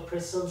virtual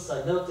prisons.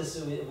 I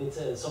noticed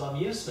with some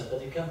amusement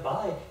that you can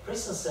buy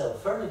prison cell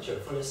furniture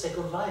for your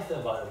Second Life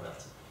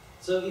environment.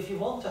 So if you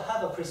want to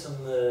have a prison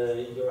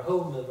in your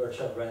home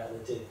virtual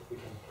reality, you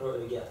can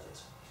probably get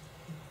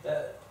it.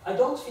 I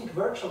don't think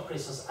virtual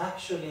prisons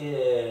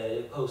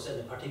actually pose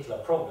any particular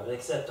problem,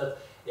 except that,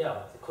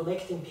 yeah,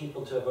 connecting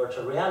people to a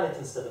virtual reality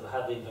instead of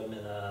having them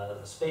in a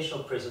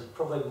spatial prison is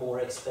probably more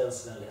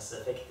expensive and less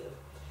effective.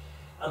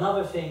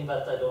 Another thing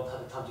that I don't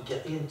have time to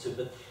get into,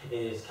 but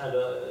is kind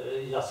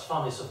of just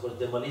fun, is of course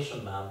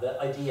Demolition Man. The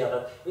idea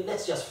that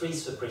let's just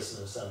freeze the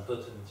prisoners and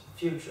put them into the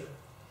future.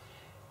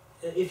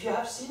 If you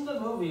have seen the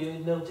movie, you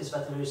notice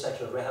that there is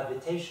actually a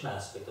rehabilitation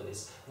aspect of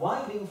this.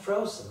 While being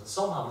frozen,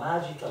 somehow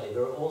magically,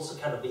 they're also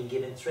kind of being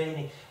given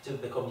training to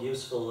become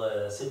useful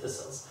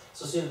citizens.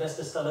 So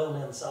Sylvester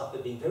Stallone ends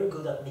up being very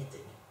good at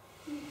knitting.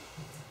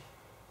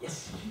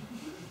 Yes.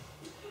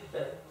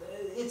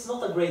 It's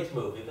not a great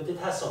movie, but it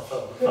has some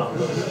fun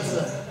moments.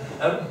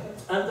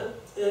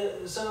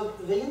 So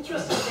the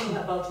interesting thing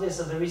about this,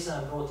 and the reason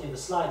I brought in the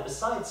slide,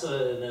 besides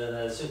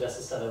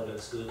Sylvester Stallone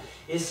looks good,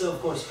 is of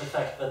course the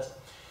fact that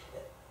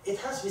it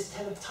has this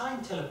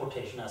time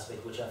teleportation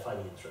aspect, which I find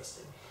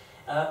interesting.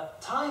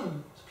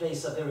 Time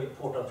plays a very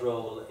important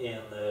role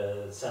in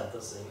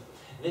sentencing.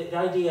 The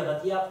idea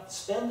that, yeah,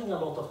 spending a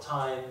lot of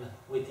time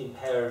with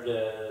impaired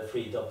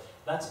freedom,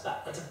 that's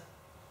bad.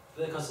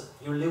 Because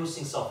you're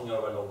losing something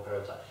over a long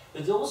period of time.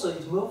 But also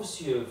it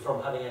moves you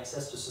from having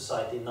access to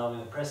society now in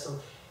the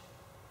present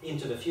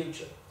into the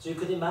future. So you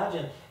could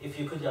imagine if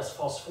you could just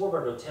fast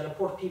forward or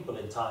teleport people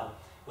in time,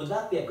 would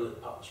that be a good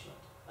punishment?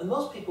 And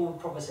most people would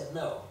probably say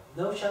no.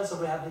 No chance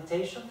of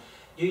rehabilitation.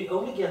 You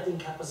only get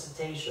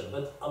incapacitation,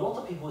 but a lot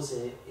of people would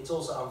say it's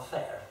also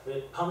unfair.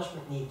 The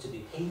punishment needs to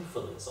be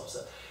painful in some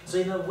sense. So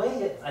in a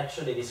way,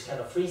 actually, this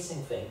kind of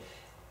freezing thing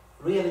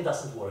really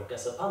doesn't work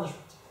as a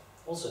punishment.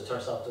 Also, it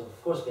turns out to,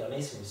 of course, be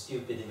amazingly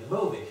stupid in the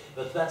movie,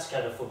 but that's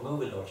kind of for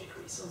movie logic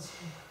reasons.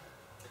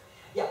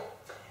 Yeah.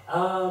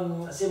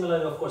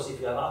 Similarly, of course, if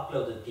you have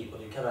uploaded people,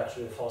 you can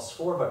actually fast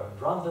forward and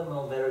run them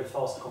on a very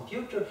fast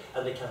computer,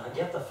 and they can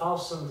get a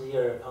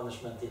 1,000-year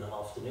punishment in an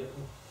afternoon.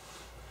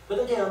 But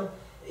again,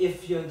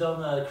 if you've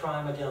done a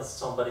crime against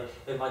somebody,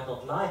 they might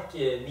not like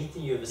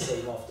meeting you the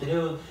same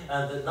afternoon,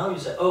 and now you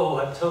say, oh,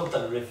 I'm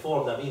totally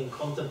reformed, I've been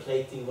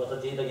contemplating what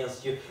I did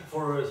against you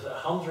for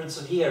hundreds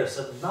of years,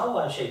 and now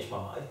I've changed my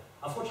mind.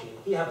 Unfortunately,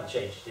 he hasn't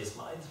changed his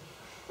mind.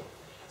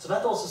 So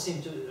that also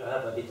seems to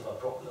have a bit of a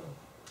problem.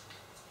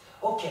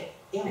 Okay,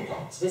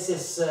 implants. This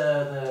is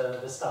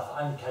the stuff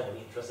I'm kind of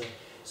interested in.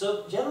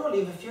 So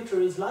generally, in the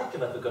future, it's likely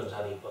that we're going to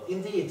have implants.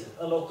 Indeed,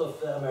 a lot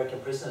of American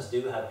prisoners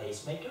do have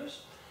pacemakers,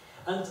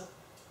 and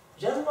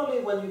generally,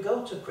 when you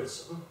go to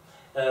prison,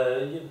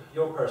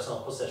 your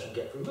personal possession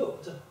get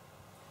removed.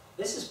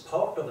 This is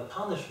part of a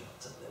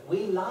punishment.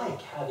 We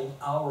like having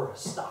our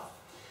stuff.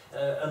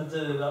 And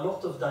a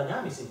lot of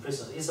dynamics in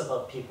prisons is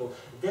about people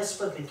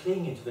desperately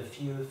clinging to the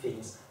few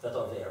things that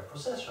are their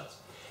possessions.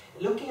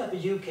 Looking at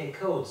the UK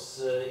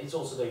codes, it's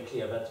also very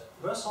clear that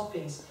there are some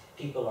things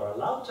people are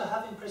allowed to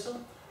have in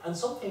prison and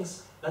some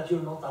things that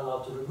you're not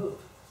allowed to remove,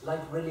 like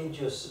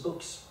religious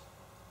books.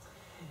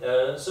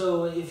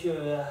 So if you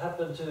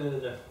happen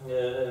to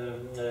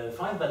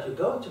find that you're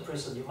going to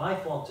prison, you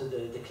might want to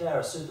declare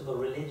a suitable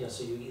religion,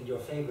 so your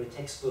favorite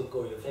textbook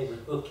or your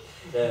favorite book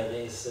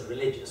is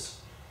religious.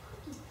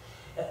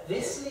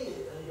 This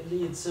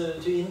leads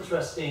to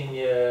interesting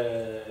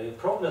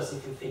problems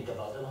if you think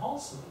about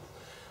enhancement.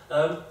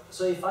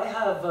 So if I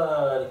have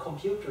a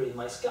computer in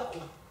my skull,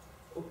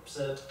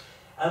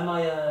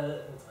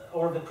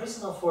 are the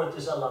prison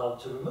authorities allowed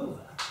to remove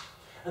that?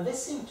 And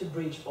this seems to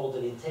breach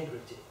bodily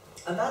integrity.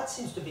 And that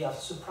seems to be a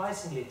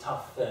surprisingly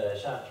tough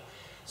challenge.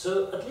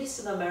 So at least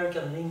in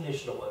American and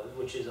English law,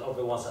 which are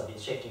the ones I've been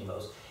checking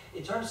most,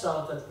 it turns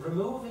out that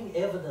removing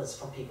evidence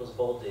from people's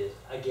bodies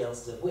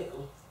against their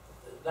will,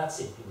 that's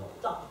simply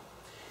not done.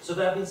 So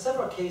there have been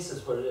several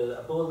cases where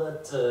a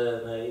bullet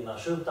in a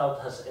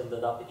shootout has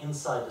ended up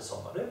inside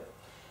somebody.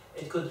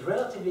 It could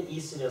relatively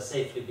easily and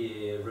safely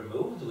be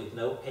removed with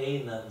no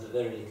pain and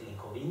very little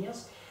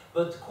inconvenience,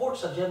 but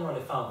courts have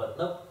generally found that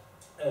no,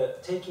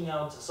 taking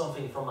out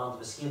something from under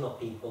the skin of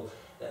people,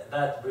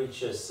 that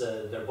breaches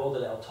their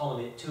bodily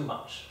autonomy too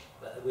much.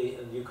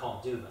 You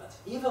can't do that,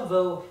 even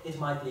though it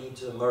might lead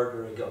to a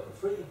murderer going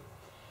free.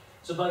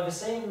 So by the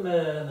same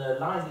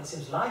line, it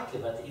seems likely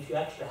that if you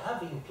actually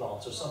have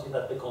implants or something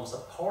that becomes a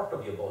part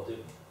of your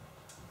body,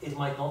 it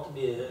might not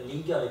be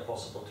legally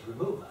possible to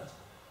remove that.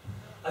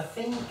 I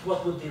think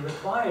what would be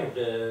required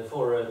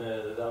for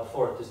the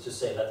authorities to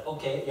say that,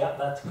 okay, yeah,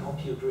 that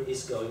computer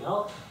is going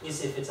out,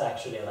 is if it's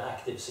actually an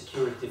active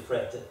security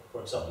threat.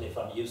 For example, if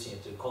I'm using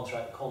it to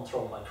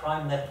control my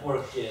crime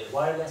network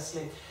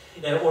wirelessly,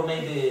 or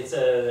maybe it's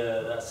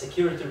a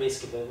security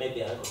risk,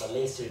 maybe I've got a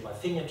laser in my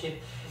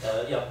fingertip.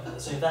 Yeah,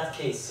 so in that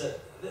case,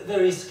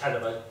 there is kind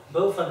of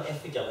both an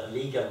ethical and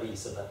legal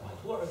reason that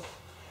might work.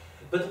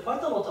 But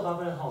quite a lot of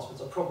other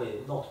enhancements are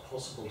probably not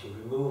possible to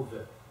remove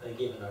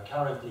given our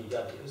current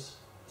legal use.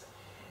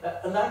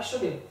 And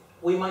actually,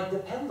 we might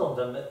depend on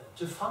them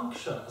to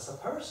function as a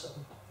person.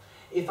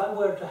 If I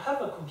were to have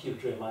a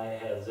computer in my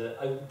head,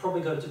 I'm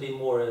probably going to be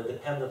more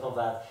dependent on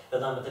that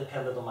than I'm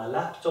dependent on my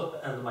laptop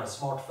and my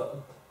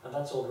smartphone. And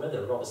that's already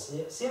a rather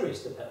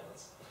serious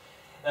dependence.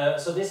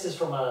 So this is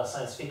from a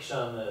science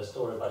fiction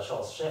story by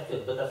Charles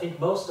Sheffield, but I think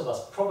most of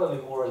us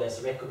probably more or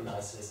less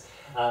recognize this.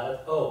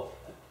 Oh,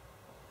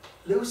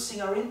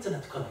 losing our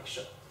internet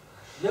connection,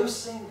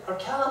 losing our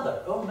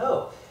calendar, oh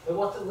no,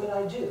 what will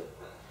I do?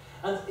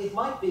 And it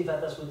might be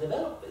that as we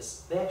develop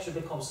this, they actually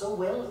become so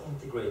well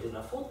integrated in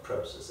our thought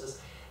processes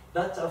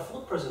that our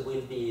thought process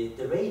will be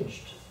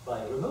deranged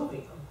by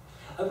removing them.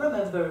 I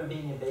remember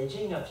being in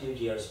Beijing a few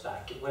years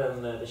back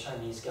when the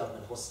Chinese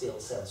government was still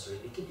censoring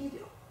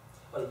Wikipedia.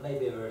 Well,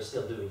 maybe we're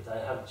still doing it, I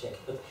haven't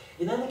checked. But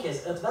in any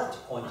case, at that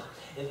point,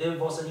 there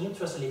was an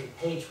interesting little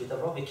page with a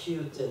rather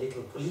cute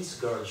little police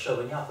girl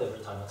showing up every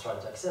time I tried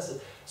to access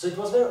it. So it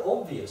was very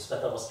obvious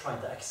that I was trying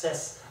to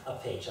access a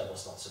page I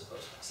was not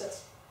supposed to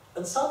access.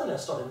 And suddenly I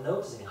started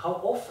noticing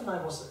how often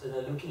I was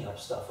looking up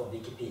stuff on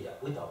Wikipedia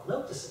without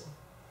noticing.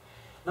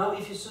 Now,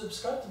 if you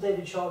subscribe to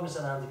David Chalmers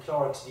and Andy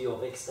Clark's view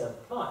of extended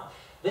mind,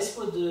 this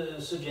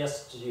would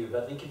suggest to you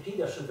that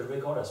Wikipedia should be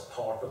regarded as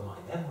part of my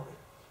memory.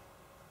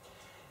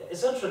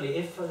 Essentially,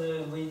 if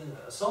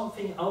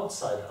something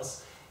outside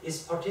us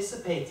is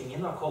participating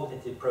in our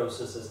cognitive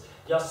processes,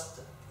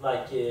 just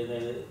like,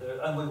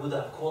 and we would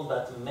have called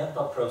that a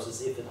mental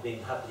process if it had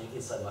been happening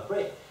inside my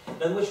brain,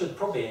 then we should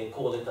probably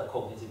call it a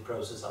cognitive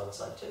process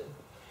outside too.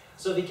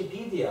 So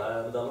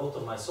Wikipedia and a lot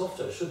of my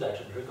software should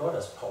actually be regarded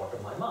as part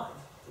of my mind.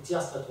 It's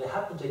just that they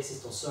happen to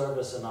exist on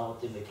servers and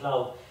out in the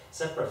cloud,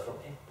 separate from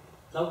me.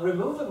 Now,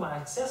 removing my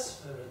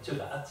access to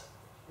that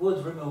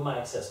would remove my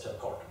access to a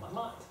part of my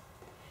mind.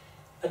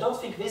 I don't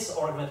think this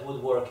argument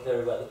would work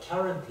very well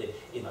currently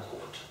in a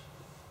court,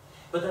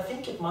 but I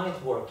think it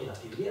might work in a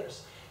few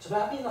years. So there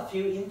have been a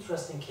few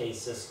interesting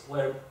cases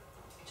where,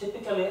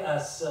 typically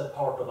as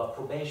part of a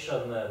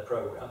probation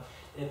program,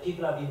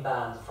 people have been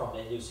banned from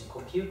using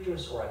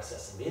computers or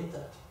accessing the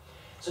internet.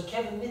 So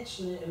Kevin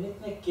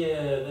Mitnick,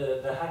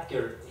 the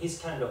hacker, he's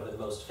kind of the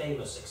most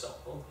famous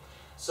example.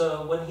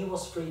 So when he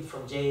was freed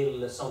from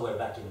jail somewhere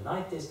back in the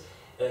 90s,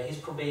 his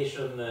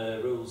probation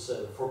rules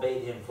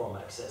forbade him from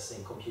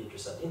accessing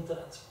computers and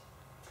internet.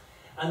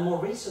 And more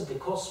recently,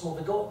 Cosmo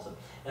the God,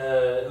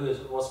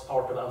 who was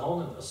part of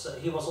Anonymous,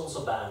 he was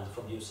also banned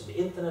from using the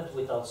internet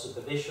without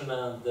supervision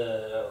and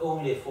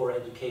only for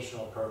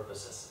educational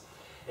purposes.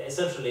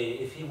 Essentially,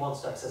 if he wants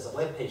to access a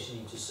web page, he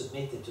needs to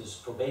submit it to his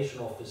probation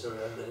officer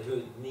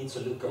who needs to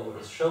look over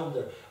his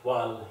shoulder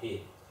while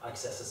he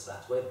accesses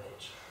that web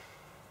page.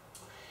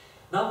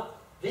 Now,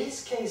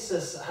 these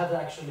cases have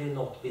actually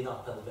not been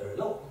upheld very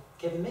long.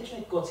 Kevin Mitchell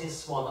got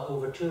his one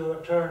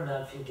overturned,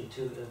 I think in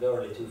the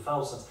early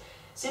 2000s,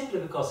 simply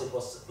because it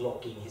was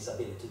blocking his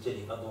ability to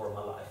live a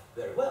normal life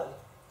very well.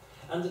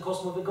 And the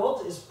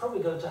cosmobigot is probably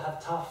going to have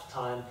a tough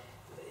time,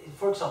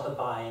 for example,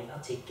 buying a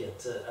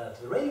ticket at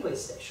the railway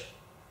station.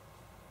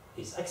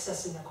 He's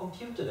accessing a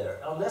computer there.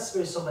 Unless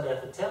there is somebody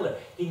at the teller,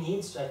 he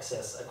needs to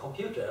access a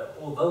computer.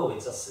 Although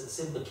it's a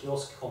simple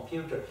kiosk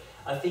computer,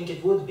 I think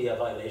it would be a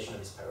violation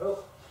of his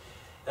parole.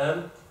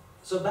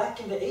 So back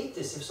in the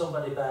 80s, if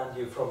somebody banned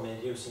you from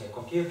using a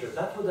computer,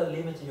 that would have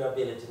limited your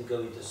ability to go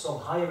into some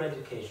higher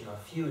education or a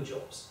few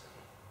jobs.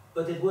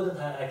 But it wouldn't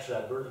have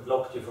actually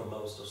blocked you from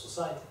most of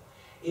society.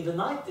 In the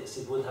 90s,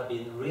 it would have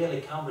been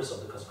really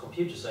cumbersome because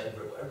computers are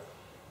everywhere.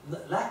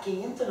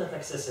 Lacking internet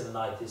access in the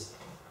 90s,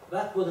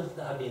 that wouldn't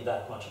have been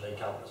that much of a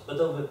encumbrance. But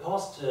over the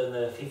past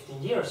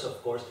 15 years,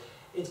 of course,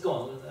 it's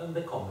gone and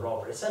become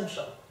rather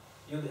essential.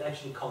 You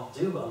actually can't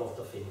do a lot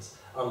of things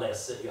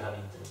unless you have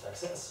internet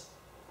access.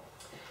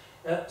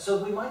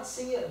 So we might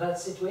see that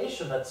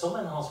situation that some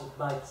enhancements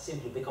might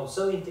simply become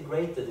so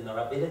integrated in our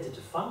ability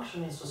to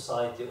function in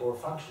society or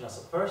function as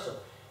a person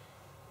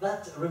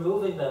that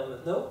removing them,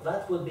 no,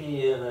 that would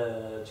be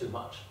too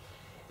much.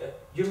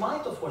 You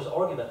might, of course,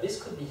 argue that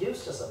this could be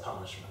used as a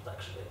punishment,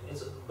 actually,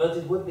 but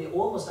it would be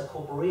almost a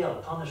corporeal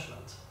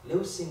punishment.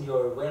 Losing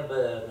your web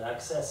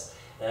access,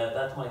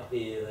 that might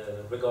be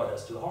regarded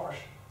as too harsh.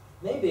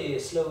 Maybe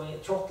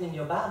throttling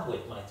your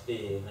bandwidth might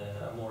be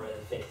a more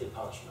effective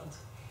punishment.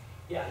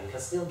 Yeah, you can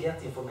still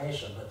get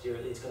information, but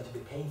it's going to be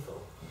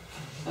painful.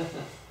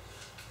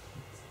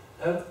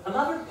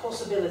 Another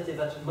possibility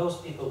that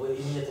most people will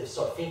immediately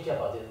start thinking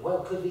about is,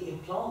 well, could we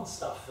implant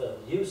stuff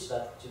and use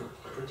that to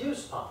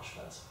produce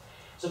punishments?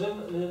 So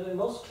the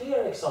most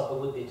clear example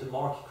would be to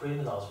mark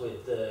criminals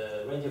with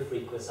radio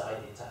frequency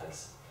ID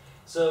tags.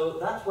 So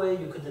that way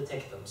you could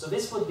detect them. So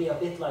this would be a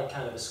bit like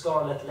kind of a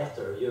scarlet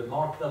letter. You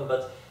mark them,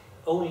 but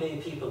only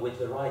people with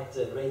the right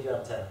radio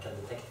antenna can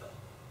detect them.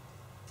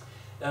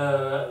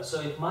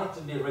 So it might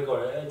be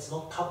regarded, it's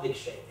not public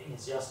shaming,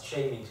 it's just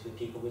shaming to the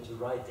people with the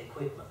right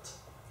equipment.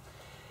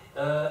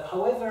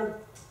 However,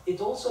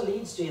 it also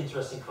leads to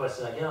interesting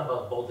questions again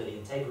about bodily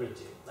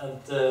integrity. And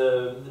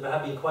there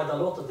have been quite a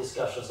lot of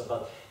discussions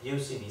about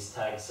using these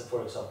tags,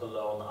 for example,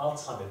 on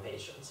Alzheimer's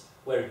patients,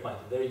 where it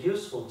might be very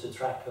useful to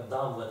track them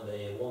down when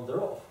they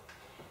wander off.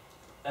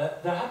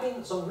 There have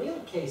been some real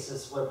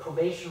cases where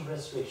probation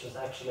restrictions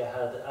actually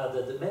had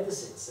added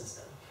medicines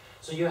instead.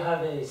 So you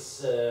have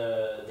these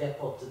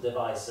depot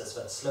devices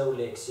that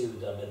slowly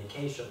exude a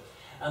medication.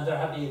 And there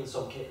have been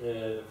some,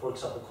 for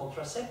example,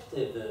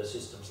 contraceptive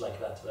systems like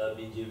that have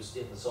been used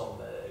in some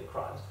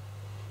crimes.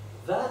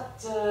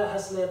 That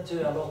has led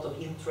to a lot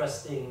of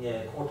interesting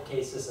court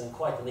cases and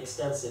quite an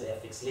extensive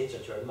ethics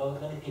literature.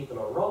 Many people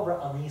are rather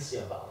uneasy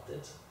about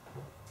it.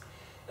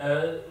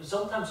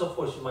 Sometimes, of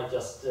course, you might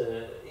just,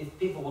 if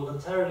people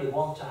voluntarily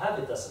want to have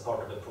it as a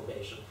part of a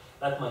probation,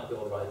 that might be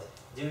all right.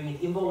 Doing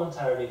it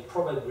involuntarily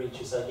probably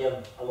breaches,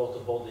 again, a lot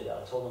of bodily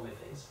autonomy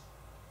things.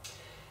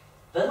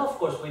 Then, of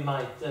course, we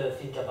might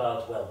think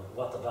about, well,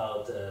 what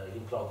about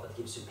implant that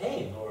gives you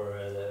pain or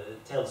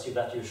tells you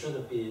that you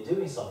shouldn't be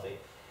doing something?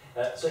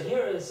 So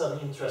here is an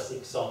interesting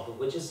example,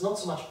 which is not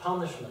so much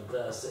punishment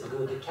as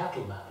good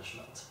cattle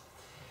management.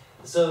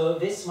 So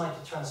this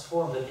might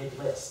transform the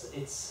Midwest.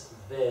 It's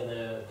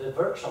the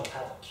virtual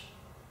paddock.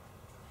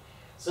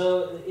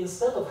 So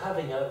instead of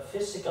having a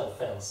physical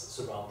fence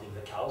surrounding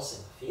the cows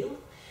in the field,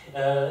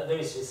 there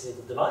is this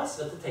little device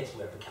that detects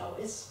where the cow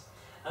is.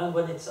 And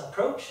when it's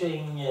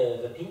approaching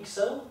the pink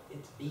zone,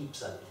 it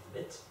beeps a little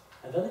bit.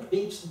 And then it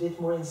beeps a bit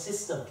more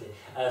insistently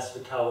as the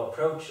cow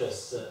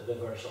approaches the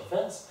virtual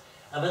fence.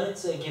 And then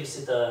it gives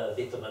it a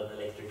bit of an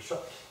electric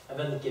shock. And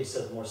then it gives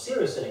it a more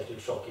serious electric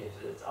shock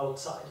if it's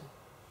outside.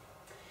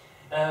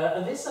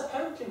 And this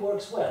apparently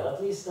works well,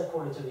 at least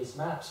according to these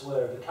maps,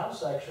 where the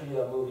cows actually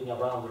are moving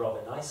around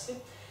rather nicely.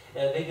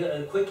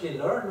 They quickly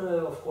learn,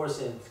 of course,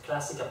 in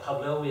classical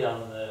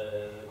Pavlovian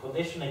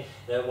conditioning,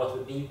 what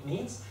the beep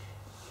means.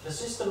 The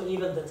system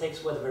even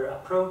detects whether we're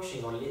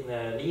approaching or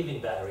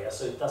leaving the area,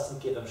 so it doesn't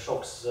give them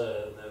shocks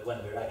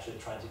when we're actually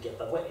trying to get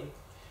away.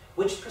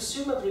 Which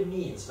presumably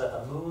means that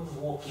a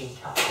moon-walking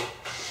cow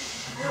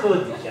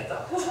could get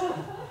out.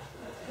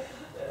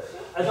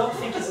 I don't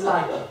think it's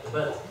likely,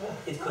 but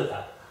it could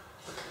happen.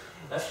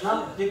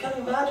 Now, you can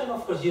imagine,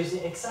 of course,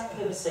 using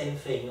exactly the same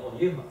thing on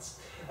humans.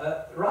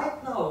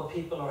 Right now,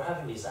 people are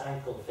having these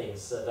ankle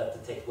things that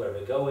detect where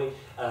we're going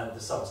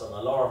and sounds an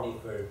alarm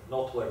if we're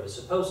not where we're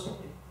supposed to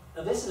be.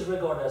 And this is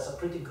regarded as a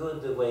pretty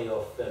good way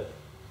of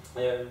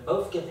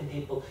both getting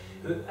people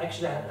who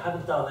actually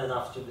haven't done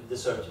enough to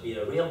deserve to be in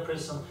a real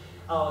prison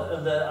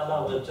and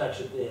allow them to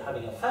actually be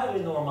having a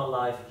fairly normal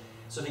life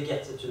so they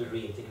get to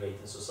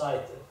reintegrate in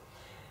society.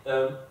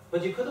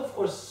 But you could, of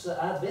course,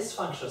 add this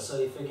function, so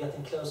if you're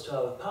getting close to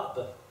our pub,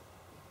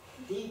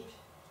 beep.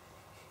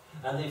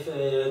 And if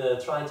you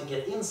try to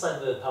get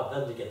inside the pub,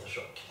 then you get a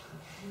shock.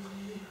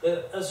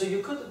 So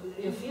you could,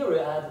 in theory,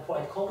 add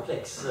quite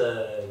complex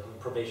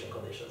probation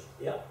conditions.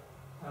 Yeah.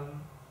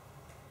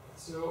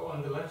 So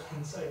on the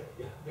left-hand side,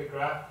 yeah, the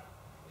graph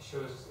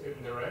shows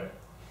in the red,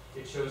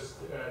 it shows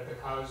the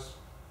cows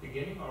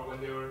beginning or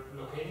when they were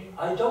locating.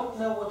 I don't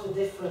know what the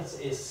difference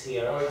is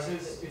here. Oh,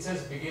 it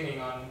says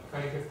beginning on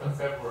 25th of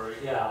February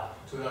Yeah.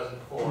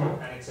 2004,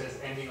 and it says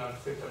ending on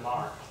 5th of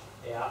March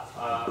Yeah.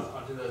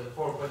 on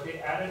 2004, but they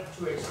added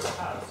 2 extra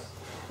cows.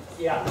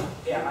 Yeah.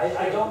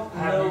 I don't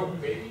Have know. you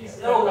babies?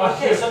 No,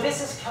 okay, so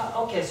this is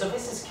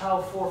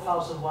cow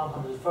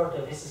 4,130,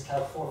 and this is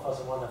cow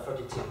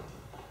 4,132.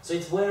 So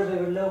it's where they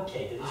were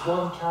located. It's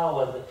one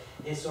cow and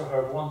his or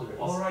her wanderings.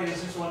 All right,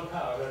 it's just one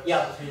cow. That's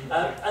Yeah, the thing.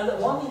 and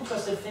one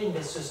interesting thing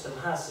this system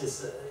has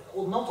is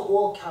not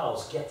all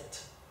cows get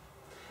it.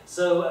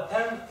 So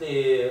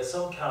apparently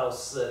some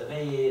cows,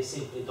 they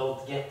simply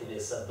don't get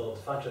this and don't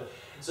function.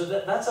 So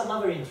that's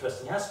another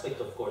interesting aspect,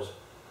 of course.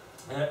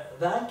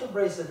 The ankle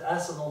bracelet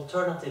as an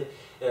alternative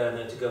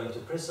to going to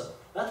prison,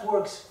 that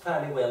works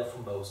fairly well for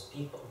most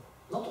people.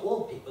 Not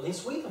all people. In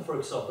Sweden, for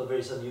example, there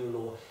is a new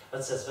law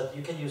that says that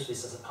you can use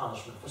this as a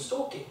punishment for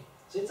stalking.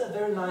 So it's a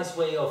very nice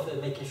way of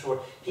making sure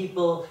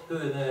people who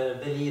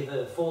believe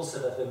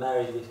falsely that they're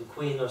married with the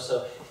queen or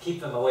so,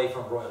 keep them away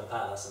from royal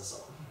palace and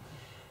so on.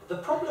 The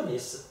problem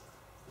is,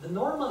 the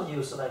normal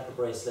use of ankle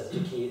bracelets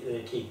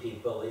to keep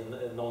people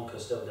in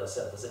non-custodial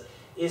sentences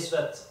is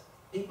that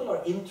people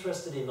are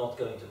interested in not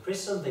going to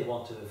prison, they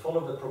want to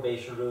follow the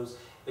probation rules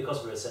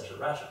because they're essentially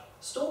rational.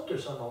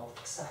 Stalkers are not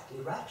exactly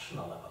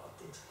rational about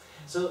it.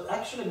 So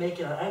actually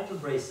making an ankle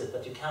bracelet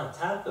that you can't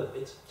tamper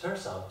with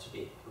turns out to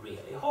be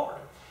really hard.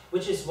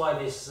 Which is why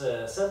this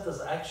sentence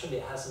actually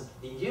hasn't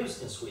been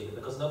used in Sweden,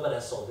 because nobody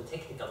has solved the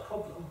technical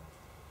problem.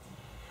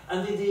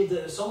 And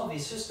indeed, some of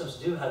these systems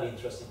do have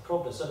interesting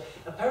problems. So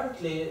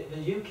apparently,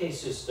 the UK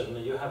system,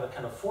 you have a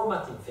kind of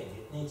formatting thing.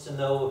 It needs to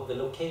know the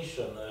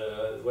location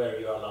where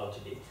you're allowed to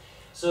be.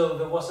 So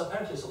there was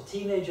apparently some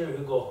teenager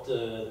who got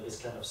this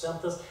kind of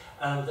sentence,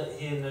 and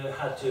he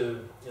had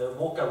to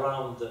walk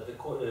around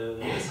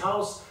his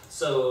house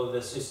so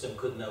the system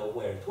could know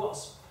where it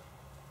was.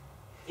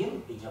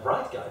 Him, being a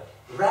bright guy,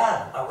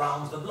 ran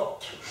around the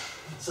block.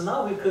 So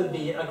now we could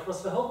be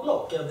across the whole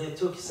block, and it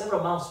took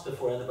several months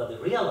before anybody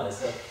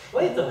realized that,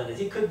 wait a minute,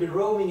 he could be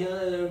roaming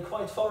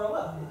quite far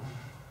away.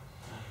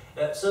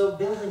 So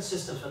building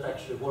systems that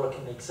actually work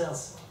and make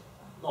sense,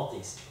 not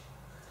easy.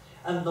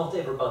 And not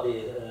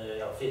everybody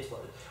are fit for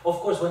it. Of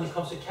course, when it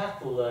comes to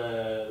cattle,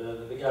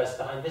 the guys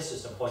behind this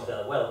system pointed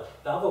out, well,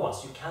 the other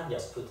ones you can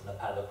just put in a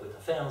paddock with a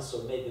fence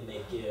or maybe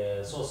make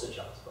sausage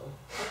out of them.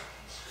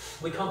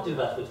 We can't do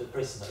that with the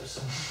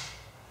prisoners.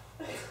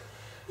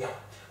 Yeah,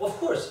 of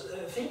course,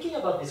 thinking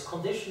about this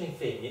conditioning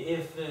thing,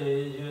 if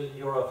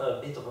you're of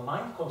a bit of a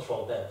mind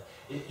control bent,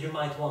 you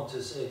might want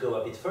to go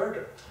a bit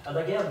further. And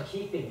again,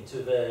 keeping to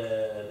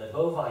the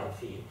bovine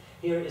theme,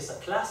 here is a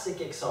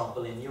classic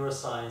example in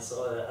neuroscience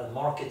and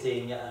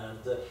marketing and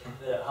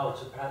how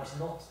to perhaps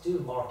not do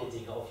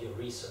marketing of your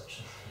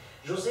research.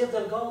 José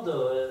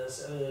Delgado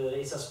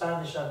is a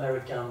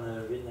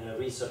Spanish-American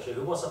researcher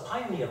who was a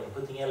pioneer in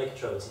putting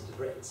electrodes into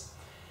brains.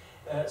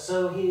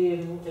 So he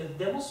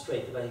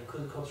demonstrated that he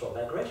could control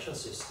the aggression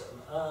system,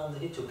 and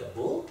he took a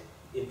bull,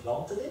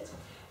 implanted it,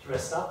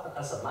 dressed up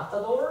as a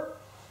matador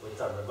with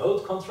a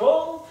remote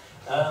control,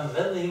 and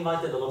then he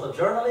invited a lot of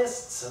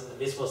journalists, and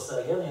this was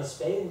again in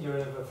Spain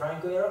during the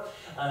Franco era,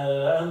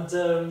 and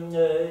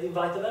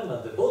invited them,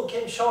 and the bull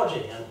came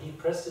charging, and he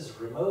pressed his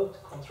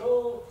remote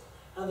control,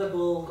 and the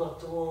bull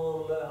got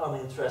all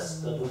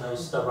uninterested,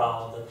 nosed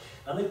around,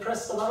 and he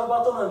pressed another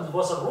button, and it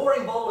was a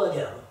roaring bull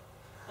again,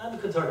 and he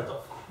could turn it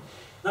off.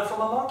 Now,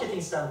 from a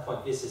marketing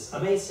standpoint, this is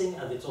amazing,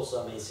 and it's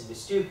also amazingly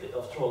stupid.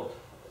 After all,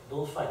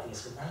 bullfighting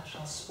is the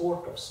national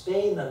sport of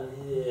Spain, and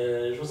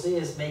José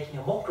is making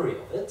a mockery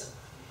of it.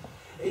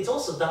 It's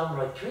also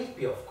downright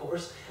creepy, of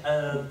course,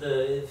 and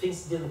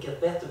things didn't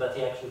get better that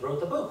he actually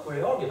wrote a book where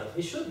he argued that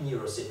we should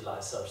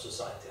neurocivilize our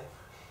society.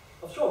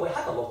 After all, we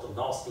have a lot of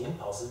nasty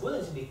impulses.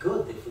 Wouldn't it be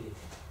good if we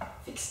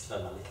fixed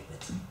them a little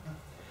bit?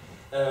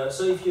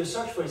 So if you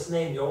search for his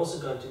name, you're also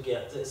going to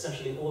get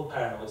essentially all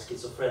paranoid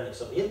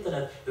schizophrenics of the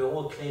internet who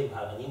all claim to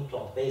have an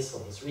implant based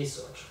on his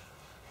research.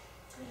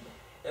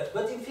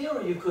 But in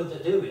theory you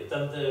could do it,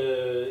 and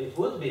it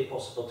would be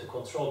possible to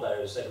control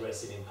various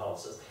aggressive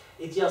impulses.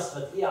 It's just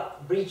that, yeah,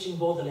 breaching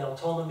bodily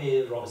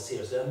autonomy rather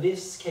seriously. In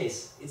this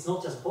case, it's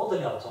not just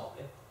bodily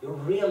autonomy. You're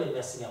really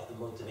messing up the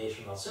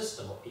motivational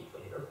system of people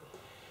here.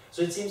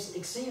 So it seems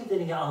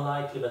exceedingly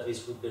unlikely that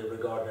this would be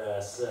regarded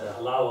as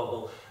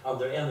allowable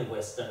under any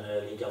Western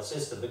legal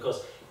system,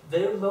 because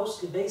they're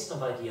mostly based on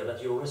the idea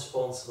that you're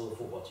responsible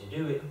for what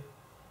you're doing.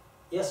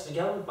 Yes, the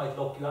government might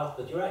lock you up,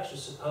 but you're actually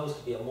supposed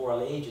to be a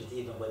moral agent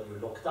even when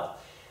you're locked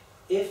up.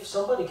 If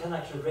somebody can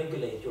actually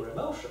regulate your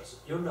emotions,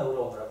 you're no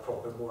longer a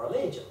proper moral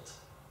agent.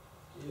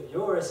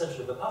 You're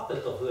essentially the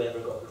puppet of whoever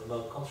got the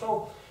remote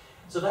control.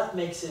 So that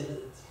makes it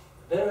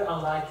very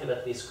unlikely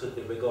that this could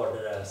be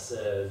regarded as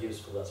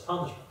useful as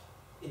punishment.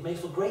 It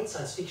makes for great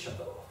science fiction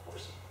though, of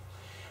course.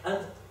 And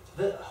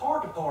the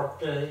hard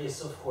part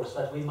is, of course,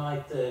 that we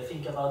might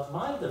think about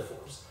milder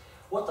forms.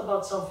 What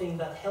about something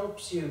that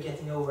helps you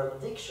getting over an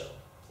addiction?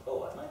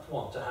 Oh, I might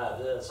want to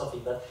have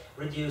something that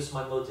reduces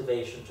my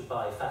motivation to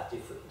buy fatty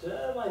food.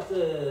 I might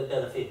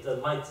benefit, I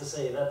might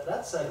say that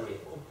that's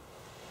agreeable.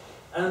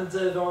 And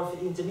there are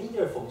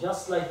intermediate forms,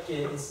 just like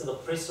instead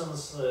of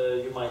prisons,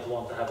 you might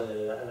want to have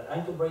an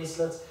ankle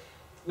bracelet.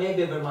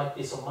 Maybe there might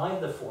be some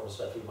milder forms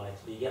that we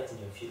might be getting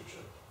in the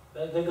future.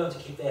 They're going to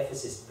keep the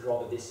ethicists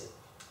rather busy.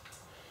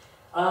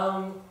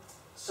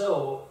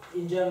 So,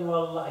 in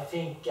general, I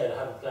think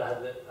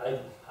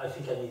I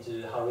think I need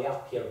to hurry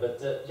up here, but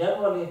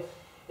generally,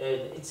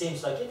 it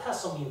seems like it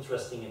has some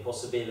interesting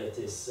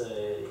possibilities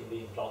in the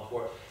implant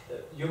work.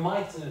 You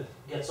might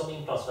get some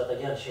implants that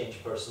again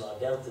change personal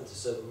identity,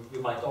 so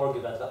you might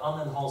argue that the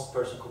unenhanced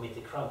person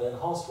committed crime, the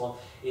enhanced one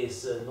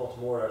is not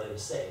more or less the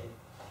same.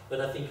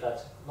 But I think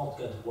that's not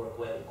going to work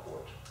well in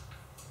court.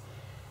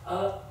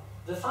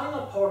 The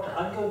final part,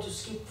 I'm going to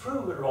skip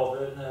through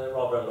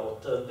rather a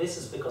lot. This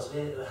is because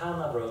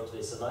Hannah wrote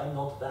this and I'm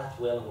not that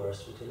well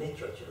versed with the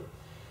literature.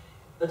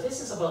 But this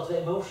is about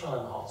the emotional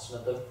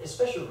enhancement,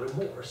 especially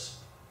remorse.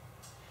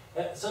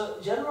 So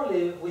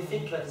generally we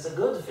think that it's a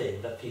good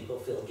thing that people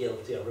feel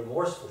guilty and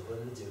remorseful when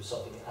they do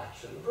something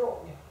actually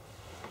wrong.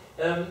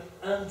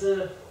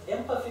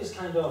 Empathy is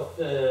kind of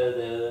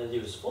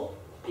useful.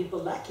 People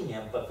lacking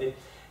empathy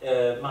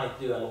might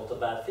do a lot of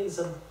bad things,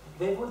 and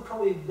they would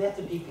probably be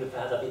better people if they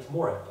had a bit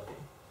more empathy.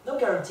 No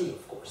guarantee,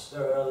 of course.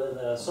 There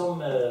are some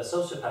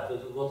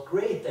sociopaths who've got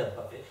great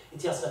empathy.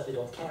 It's just that we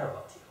don't care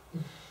about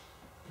you.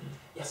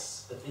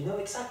 Yes, but we know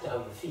exactly how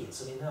you feel,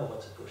 so we know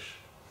what to push.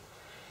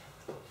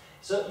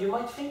 So you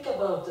might think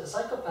about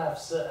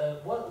psychopaths,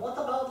 what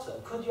about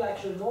them? Could you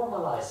actually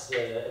normalize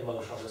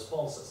emotional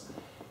responses?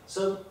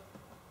 So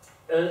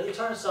it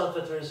turns out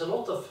that there is a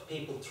lot of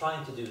people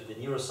trying to do the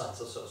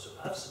neuroscience of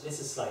sociopaths. This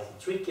is slightly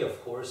tricky,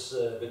 of course,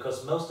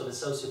 because most of the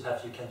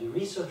sociopaths you can do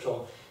research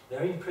on,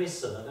 they're in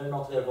prison and they're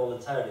not there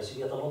voluntarily, so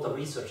you get a lot of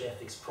research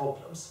ethics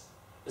problems.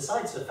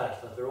 Besides the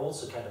fact that they're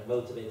also kind of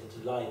motivated to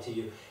lie to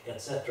you,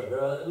 etc.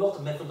 There are a lot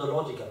of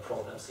methodological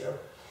problems here.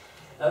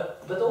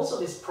 But also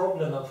this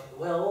problem of,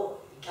 well,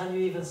 can you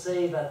even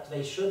say that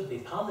they should be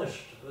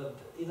punished?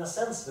 In a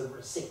sense,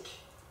 they're sick.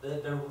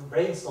 Their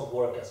brains don't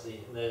work as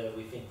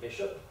we think they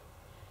should.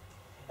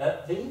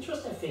 The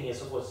interesting thing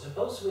is, of course,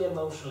 suppose we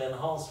emotionally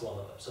enhanced one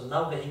of them, so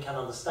now that he can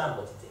understand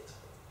what he did.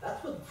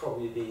 That would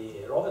probably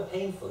be rather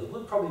painful. It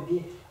would probably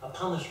be a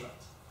punishment.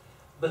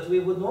 But we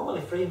would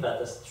normally frame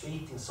that as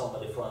treating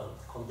somebody for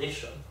a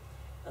condition.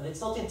 And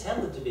it's not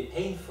intended to be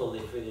painful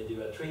if we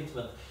do a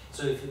treatment.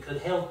 So if we could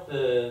help,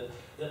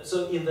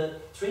 so in the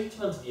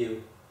treatment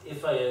view,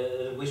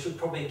 we should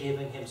probably give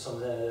him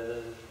some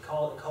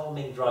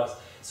calming drugs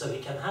so he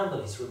can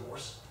handle his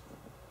remorse.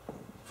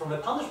 From a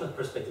punishment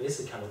perspective, this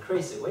is kind of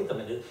crazy. Wait a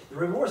minute, the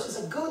remorse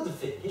is a good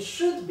thing. He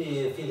should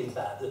be feeling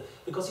bad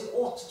because he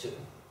ought to.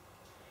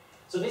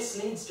 So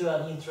this leads to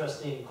an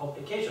interesting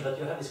complication, that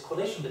you have this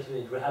collision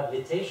between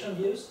rehabilitation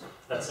views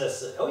that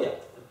says, oh yeah,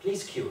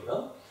 please cure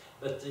them,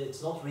 but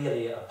it's not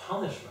really a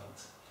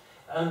punishment.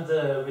 And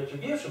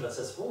retribution that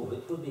says, oh,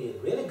 it would be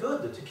really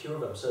good to cure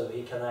them so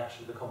he can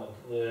actually become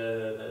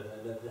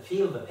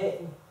feel the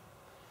pain.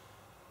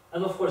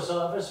 And of course,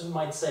 others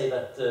might say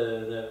that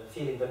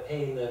feeling the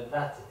pain,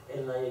 that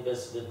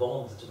enables the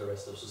bond to the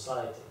rest of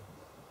society.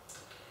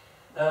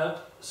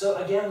 So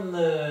again,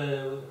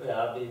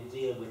 I've been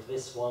dealing with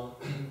this one,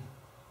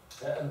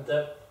 and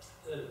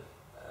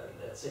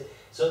let's see.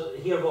 So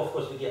here, of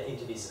course, we get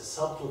into these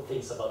subtle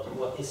things about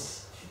what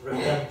is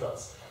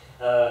repentance.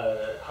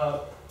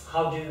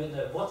 How do you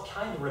know what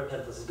kind of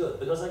repentance is good?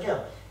 Because again,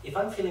 if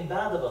I'm feeling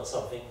bad about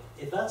something,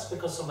 if that's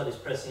because somebody's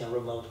pressing a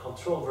remote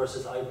control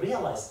versus I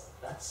realize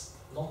that's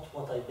not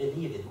what I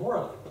believe in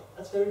morally,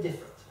 that's very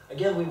different.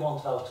 Again, we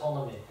want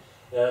autonomy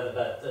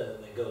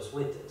that goes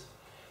with it.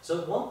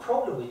 So one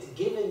problem with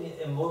giving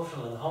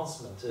emotional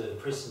enhancement to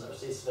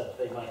prisoners is that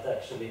they might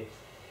actually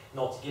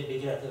not be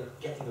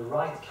getting the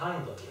right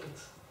kind of guilt.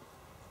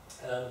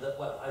 And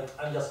well,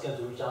 I'm just going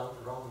to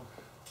run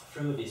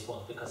through these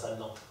ones because I'm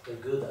not very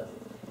good at it.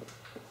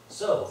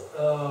 So,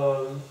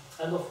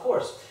 and of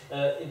course,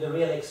 in the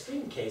real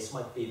extreme case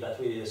might be that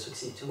we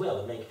succeed too well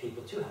and make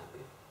people too happy.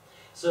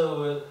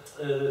 So,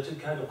 to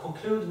kind of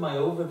conclude my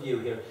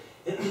overview here,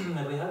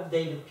 we have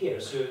David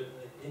Pearce, who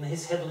in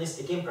his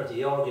hedonistic imperative,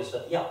 he argues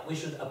that, yeah, we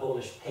should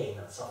abolish pain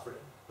and suffering.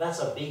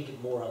 That's our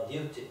big moral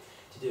duty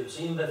to do.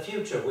 So in the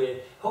future, we're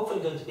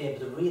hopefully going to be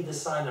able to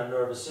redesign our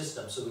nervous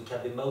system so we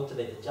can be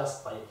motivated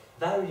just by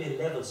varying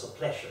levels of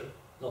pleasure,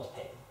 not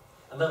pain.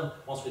 And then,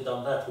 once we've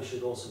done that, we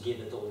should also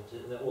give it all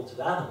to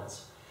the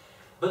animals.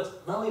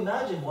 But now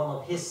imagine one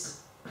of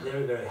his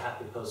very, very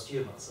happy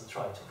post-humans and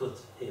try to put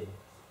him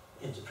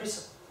into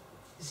prison.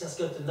 He's just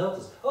going to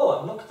notice, oh,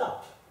 I'm locked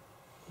up.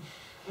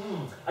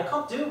 I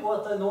can't do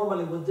what I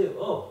normally would do.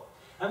 Oh,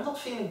 I'm not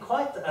feeling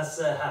quite as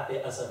happy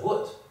as I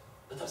would,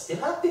 but I'm still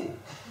happy.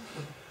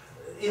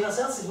 In a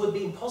sense, it would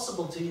be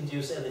impossible to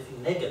induce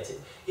anything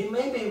negative. He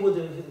maybe would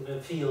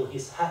feel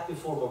his happy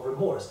form of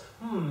remorse.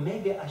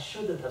 Maybe I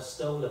shouldn't have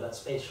stolen that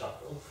space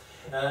shuttle.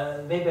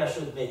 Maybe I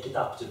should make it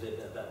up to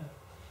them.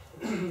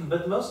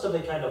 but most of the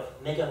kind of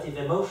negative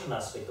emotion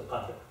aspect of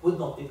punishment would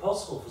not be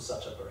possible for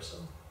such a person.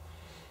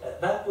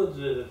 That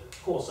would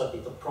cause a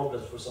bit of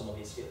problems for some of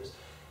these theories.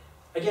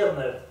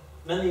 Again,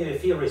 many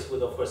theorists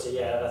would of course say,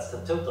 yeah, that's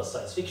the total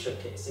science fiction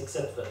case,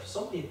 except that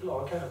some people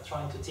are kind of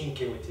trying to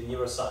tinker with the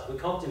neuroscience. We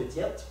can't do it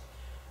yet.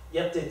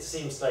 Yet it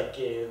seems like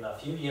in a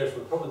few years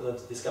we're probably going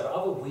to discover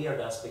other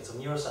weird aspects of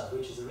neuroscience,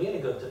 which is really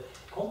going to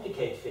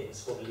complicate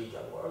things for the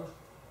legal world.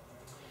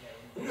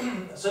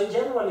 So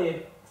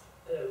generally,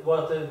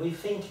 what we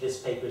think this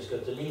paper is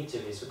going to lead to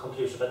is the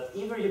conclusion that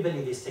either you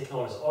believe these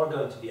technologies are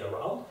going to be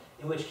around,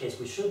 in which case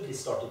we should be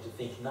starting to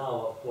think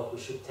now of what we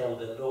should tell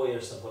the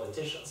lawyers and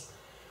politicians,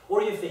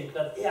 or you think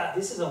that, yeah,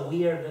 this is a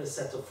weird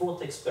set of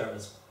thought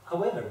experiments,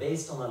 however,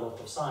 based on a lot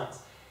of science.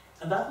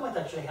 And that might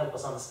actually help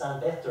us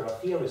understand better our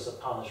theories of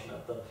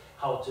punishment and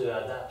how to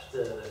adapt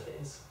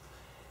things.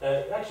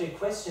 Actually,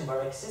 question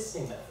our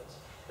existing methods.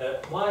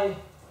 Why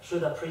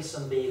should a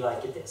prison be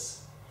like it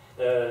is?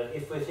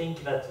 If we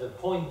think that the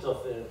point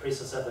of a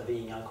prison center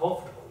being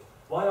uncomfortable,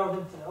 why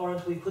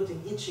aren't we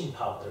putting itching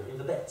powder in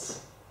the beds?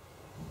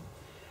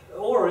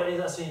 Or,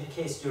 as in the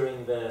case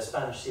during the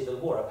Spanish Civil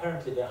War,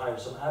 apparently they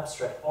hired some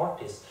abstract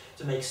artists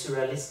to make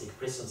surrealistic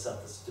prison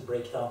centers to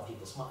break down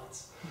people's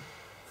minds.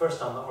 First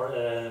time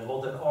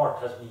modern art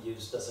has been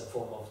used as a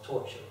form of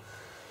torture.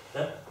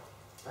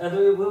 And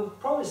we will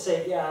probably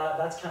say, yeah,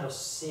 that's kind of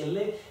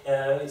silly,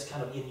 it's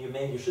kind of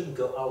inhumane, you shouldn't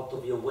go out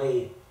of your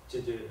way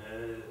to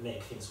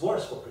make things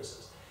worse for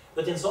prisoners.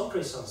 But in some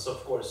prisons,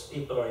 of course,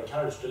 people are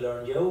encouraged to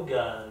learn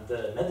yoga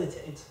and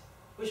meditate,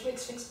 which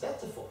makes things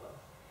better for them.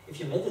 If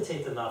you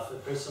meditate enough, a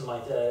prison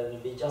might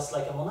be just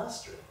like a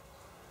monastery.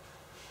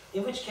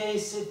 In which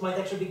case, it might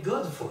actually be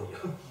good for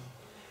you.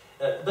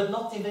 But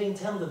not in the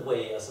intended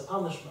way as a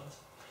punishment.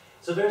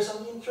 So there are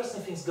some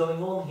interesting things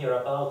going on here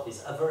about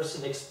this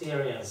aversive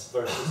experience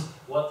versus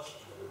what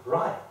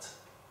right.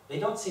 They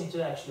don't seem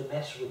to actually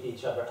mesh with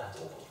each other at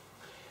all.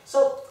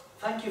 So,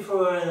 thank you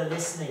for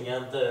listening,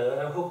 and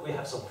I hope we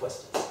have some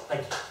questions.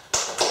 Thank you.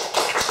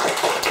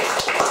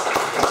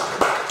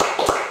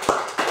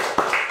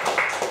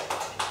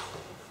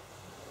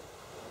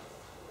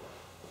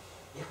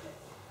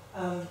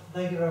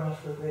 Thank you very much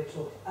for a great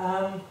talk.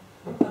 I'd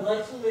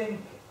like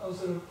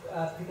to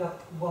pick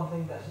up one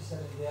thing that you said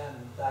in the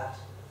end, that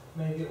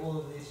maybe all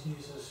of these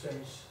new sort of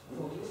strange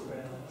thought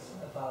experiments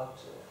about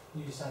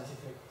new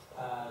scientific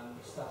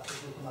stuff that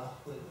we come up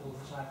with all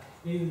the time,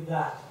 maybe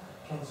that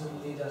can sort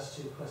of lead us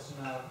to question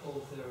our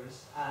old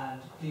theories and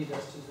lead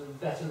us to sort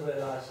of better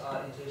realize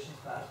our intuitions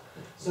perhaps.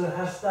 So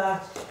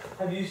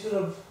have you sort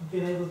of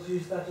been able to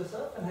use that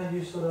yourself, and have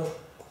you sort of,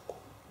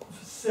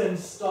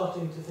 since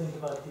starting to think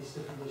about these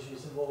different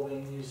issues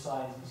involving new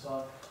science and so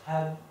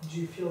on,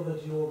 do you feel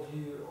that your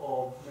view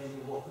of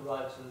maybe what the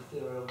right sort of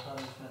theory of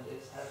punishment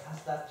is,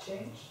 has that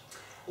changed?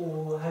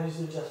 Or have you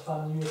sort of just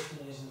found new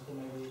explanations for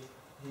maybe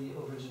the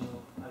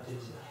original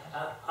ideas?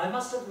 I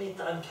must admit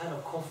I'm kind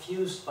of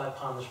confused by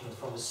punishment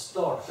from the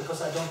start,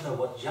 because I don't know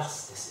what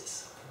justice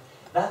is.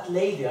 That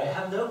lady, I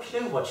have no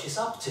clue what she's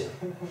up to.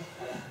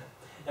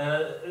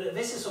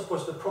 This is of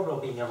course the problem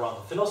of being around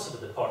the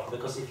philosophy department,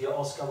 because if you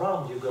ask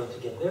around you're going to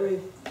get very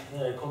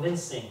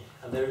convincing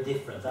and very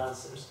different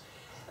answers.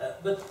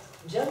 But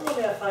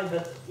generally I find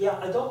that, yeah,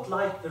 I don't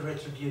like the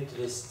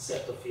retributivist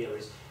set of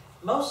theories,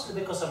 mostly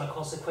because I'm a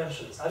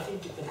consequentialist. I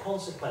think the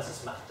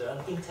consequences matter,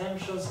 and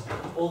intentions,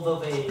 although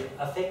they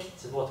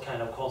affect what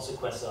kind of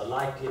consequences are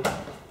likely,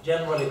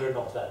 generally they're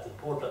not that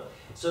important.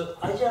 So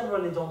I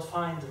generally don't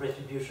find the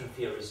retribution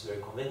theories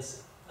very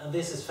convincing. And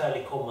this is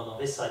fairly common on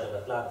this side of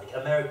the Atlantic.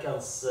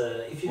 Americans,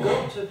 if you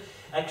go to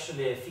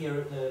actually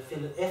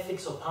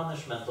ethics of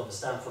punishment on the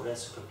Stanford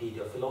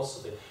Encyclopedia of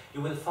Philosophy,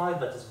 you will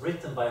find that it's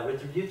written by a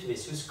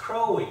retributivist who's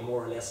crowing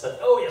more or less that,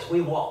 oh yes,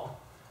 we won.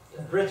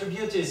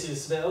 Retributivist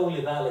is the only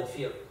valid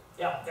theory.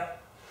 Yeah.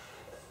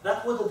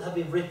 That wouldn't have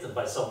been written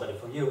by somebody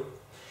from Europe.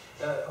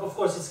 Of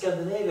course, in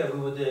Scandinavia, we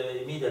would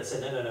immediately say,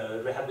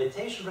 no,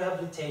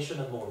 rehabilitation,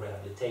 and more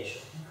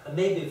rehabilitation. And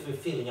maybe if we're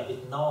feeling a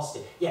bit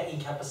nasty, yeah,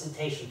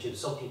 incapacitation too.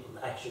 Some people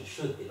actually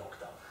should be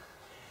locked up.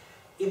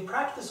 In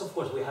practice, of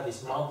course, we have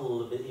this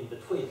muddle in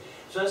between.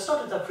 So I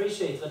started to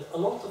appreciate that a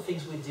lot of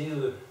things we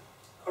do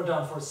are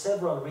done for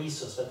several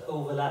reasons that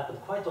overlap,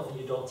 and quite often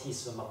you don't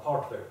tease them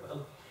apart very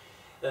well.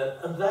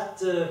 And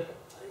that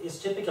is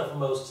typical for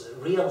most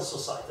real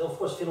society. Of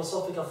course,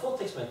 philosophical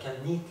thought experiment can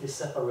neatly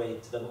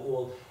separate them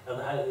all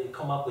and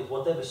come up with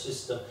whatever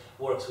system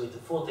works with the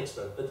thought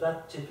experiment, but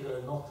that typically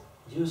is not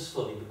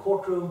useful in the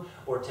courtroom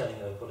or telling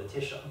a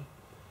politician.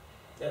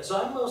 So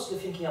I'm mostly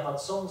thinking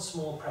about some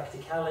small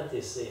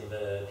practicalities in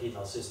the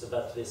penal system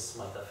that this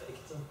might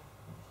affect.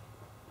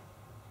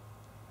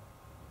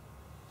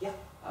 Yeah?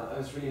 I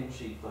was really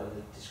intrigued by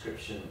the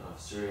description of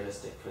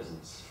surrealistic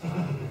prisons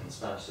in the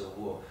Spanish Civil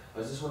War. I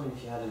was just wondering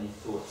if you had any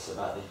thoughts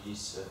about the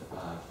use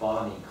of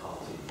Barney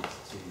cartoons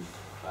to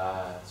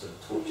sort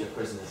of torture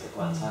prisoners at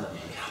Guantanamo,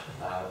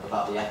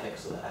 about the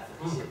ethics or the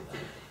efficacy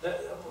of them.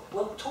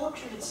 Well,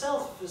 torture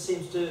itself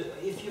seems to,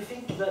 if you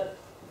think that,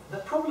 the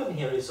problem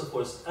here is, of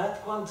course,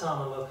 at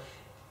Guantanamo,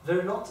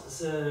 they're not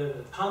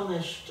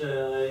punished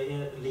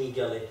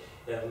legally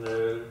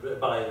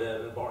by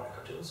the Barney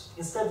cartoons.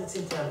 Instead, it's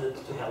intended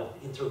to help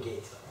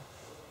interrogate them.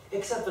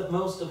 Except that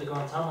most of the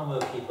Guantanamo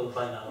people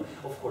by now,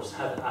 of course,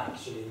 have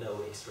actually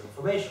no extra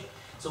information.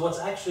 So what's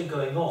actually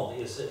going on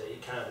is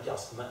kind of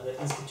just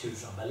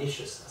institutional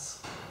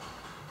maliciousness,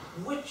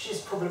 which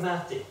is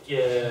problematic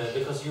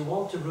because you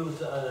want to root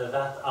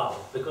that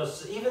out.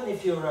 Because even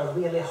if you're a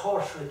really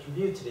harsh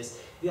retributivist,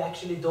 you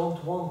actually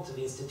don't want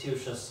the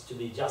institutions to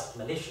be just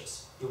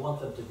malicious. You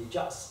want them to be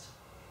just.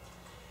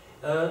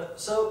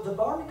 So the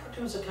Barney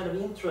cartoons are kind of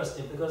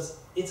interesting because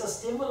it's a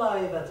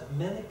stimuli that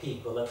many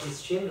people, at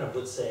least children,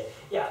 would say,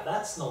 yeah,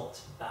 that's not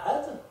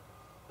bad,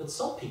 but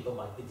some people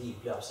might be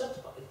deeply upset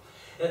about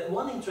it.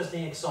 One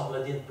interesting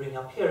example I didn't bring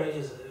up here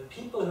is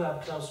people who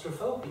have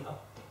claustrophobia.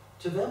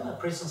 To them, a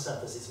prison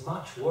sentence is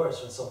much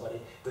worse than somebody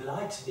who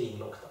likes being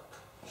locked up.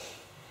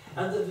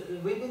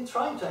 And we've been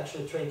trying to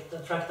actually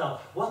track down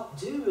what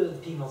do the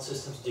penal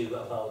systems do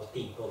about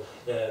people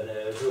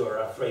who are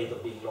afraid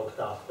of being locked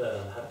up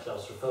and have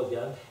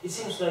claustrophobia. And it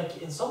seems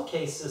like in some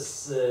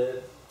cases,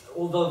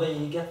 although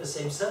they get the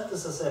same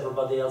sentence as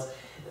everybody else,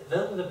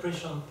 then the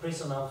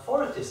prison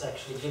authorities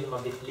actually give them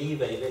a bit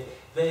leeway.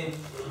 They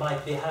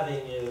might be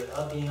having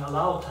being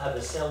allowed to have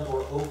a cell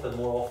door open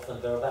more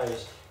often. There are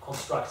various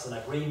constructs and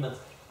agreements,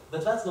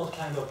 but that's not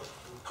kind of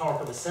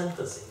part of the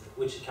sentencing,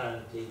 which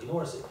currently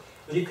ignores it.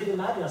 But you could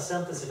imagine a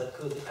sentencing that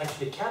could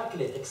actually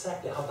calculate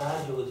exactly how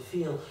bad you would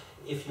feel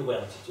if you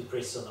went to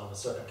prison of a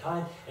certain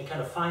kind and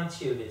kind of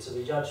fine-tune it. So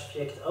the judge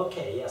checked,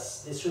 okay,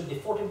 yes, this should be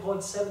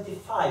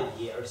 14.75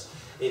 years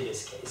in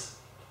this case.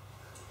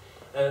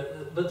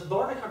 But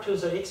Barney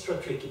cartoons are extra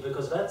tricky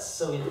because that's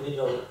so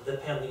individual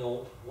depending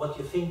on what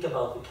you think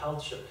about the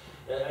culture.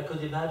 I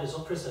could imagine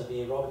some prisoners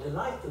being rather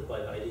delighted by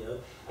the idea.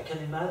 I can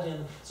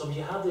imagine some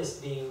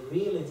jihadists being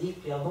really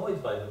deeply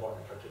annoyed by the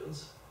Barney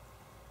cartoons.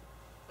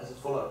 As a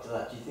follow-up to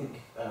that, do you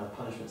think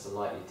punishments are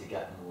likely to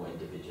get more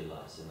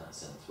individualised in that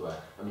sense? Where,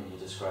 I mean, you're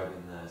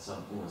describing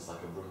some almost like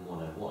a room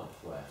 101,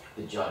 where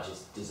the judge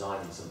is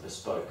designing some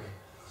bespoke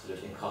sort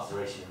of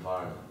incarceration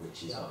environment,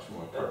 which is much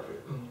more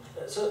appropriate.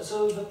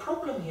 So the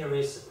problem here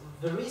is,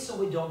 the reason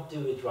we don't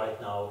do it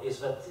right now is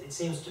that it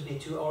seems to be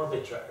too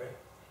arbitrary.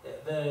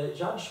 The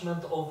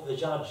judgment of the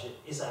judge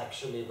is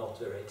actually not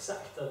very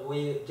exact, and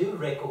we do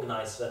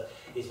recognize that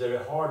it's very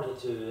hard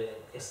to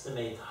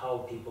estimate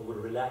how people will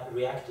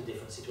react to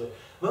different situations,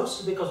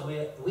 mostly because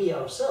we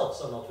ourselves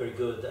are not very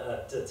good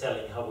at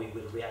telling how we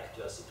will react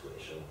to a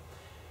situation.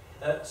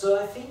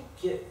 So I think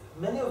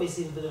many of these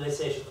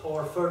individualizations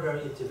are further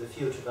into the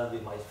future than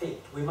we might think.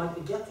 We might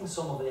be getting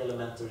some of the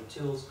elementary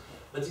tools,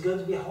 but it's going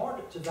to be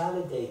hard to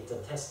validate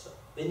and test them.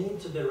 They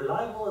need to be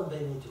reliable and they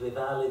need to be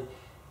valid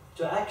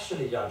to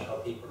actually judge how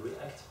people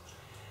react.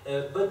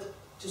 But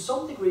to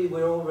some degree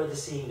we're already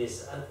seeing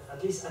this,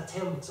 at least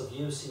attempts of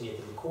using it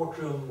in the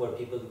courtroom where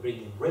people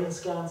bring in brain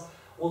scans,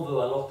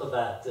 although a lot of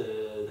that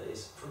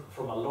is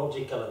from a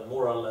logical and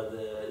moral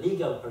and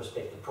legal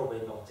perspective probably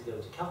not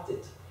going to cut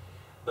it.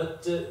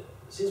 But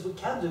since we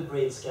can do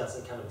brain scans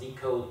and kind of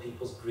decode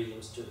people's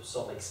dreams to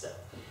some extent,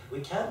 we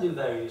can do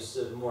various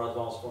more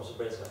advanced forms of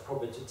brain scans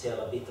probably to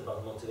tell a bit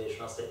about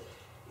motivational state.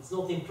 It's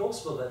not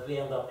implausible that we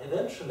end up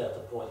eventually at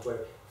a point where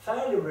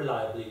fairly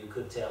reliably you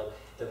could tell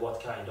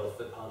what kind of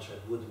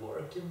punishment would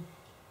work.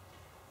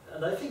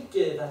 And I think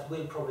that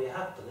will probably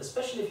happen,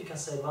 especially if you can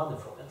save money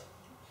from it.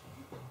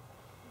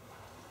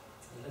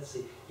 And let's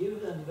see, you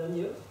and then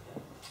you?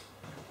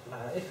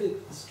 Yeah. If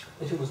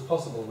it was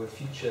possible with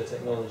future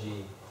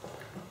technology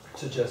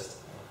to just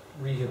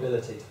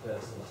rehabilitate a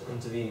person, to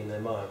intervene in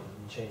their mind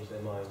and change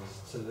their minds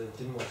so they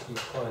didn't want to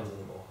commit crimes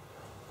anymore,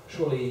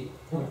 surely it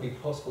would be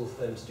possible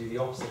for them to do the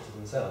opposite to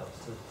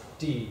themselves, to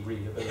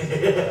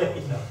de-rehabilitate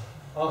themselves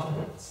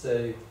afterwards.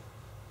 So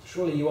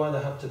surely you either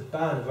have to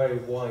ban a very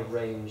wide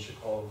range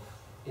of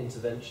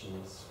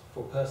interventions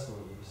for personal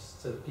use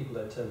so that people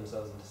don't turn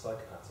themselves into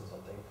psychopaths or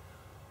something,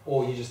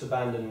 or you just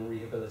abandon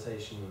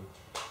rehabilitation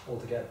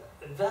altogether.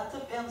 That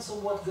depends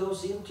on what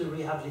goes into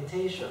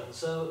rehabilitation.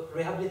 So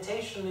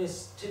rehabilitation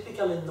is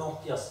typically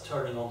not just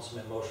turning on some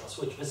emotional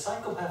switch. The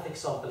psychopath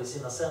example is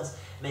in a sense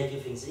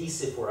making things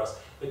easy for us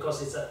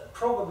because it's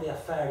probably a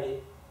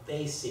fairly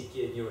basic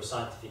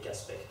neuroscientific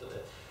aspect of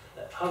it.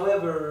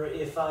 However,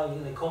 if I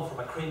come from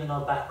a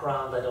criminal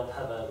background, I don't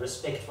have a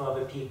respect for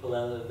other people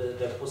and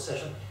their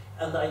possession,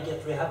 and I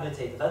get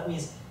rehabilitated, that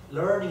means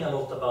learning a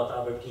lot about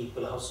other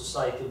people, how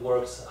society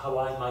works, how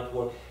I might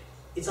work.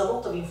 It's a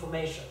lot of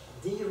information.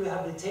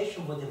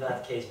 De-rehabilitation would in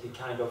that case be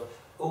kind of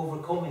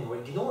overcoming or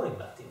ignoring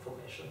that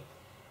information.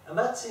 And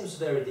that seems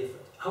very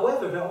different.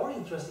 However, there are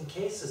interesting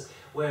cases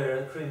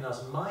where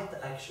criminals might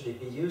actually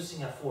be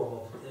using a form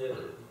of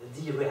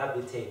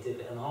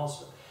de-rehabilitative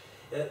enhancement.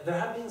 There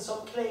have been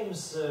some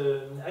claims,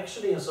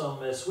 actually in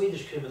some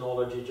Swedish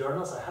criminology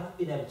journals. I haven't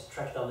been able to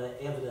track down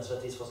the evidence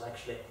that this was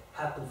actually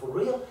happened for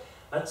real,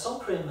 but some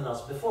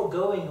criminals, before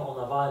going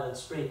on a violent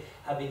spree,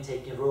 have been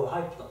taking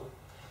Rohypnol,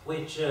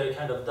 which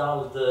kind of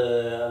dulled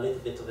a little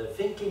bit of their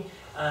thinking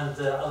and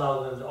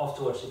allowed them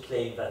afterwards to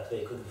claim that they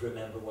couldn't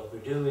remember what we're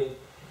doing.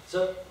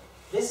 So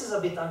this is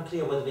a bit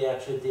unclear whether they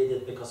actually did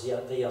it because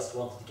they just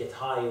wanted to get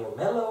high or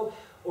mellow,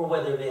 or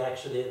whether they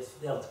actually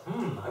felt,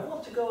 I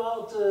want to go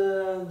out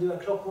and do a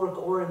Clockwork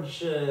Orange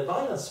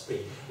violence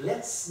spree.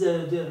 Let's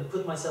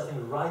put myself in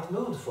the right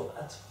mood for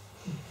that.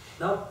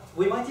 Now,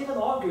 we might even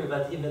argue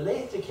that in the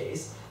later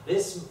case,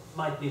 this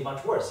might be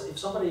much worse. If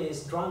somebody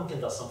is drunk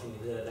and does something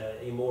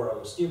immoral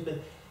or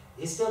stupid,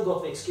 he's still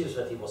got the excuse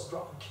that he was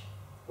drunk.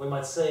 We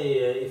might say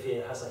if he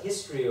has a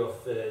history of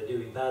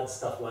doing bad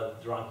stuff while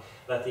drunk,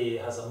 that he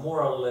has a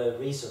moral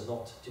reason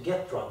not to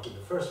get drunk in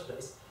the first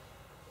place.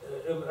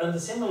 And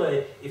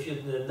similarly, if you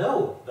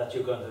know that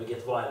you're going to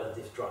get violent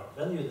if drunk,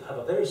 then you have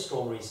a very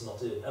strong reason not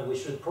to, and we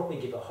should probably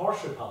give a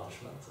harsher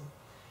punishment.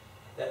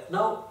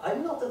 Now,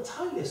 I'm not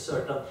entirely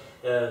certain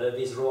that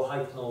these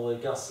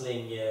raw-hypnol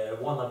guzzling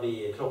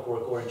wannabe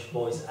Clockwork Orange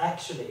boys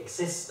actually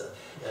existed,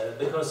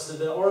 because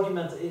the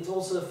argument, it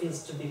also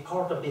feels to be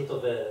part a bit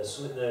of a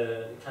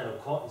kind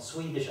of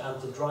Swedish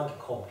anti-drug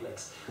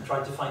complex,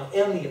 trying to find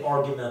any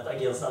argument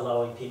against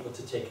allowing people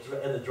to take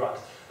any drugs,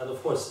 and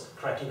of course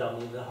cracking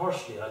down even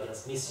harshly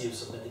against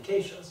misuse of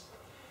medications.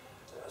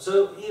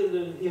 So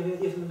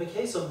if in the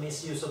case of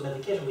misuse of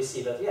medication, we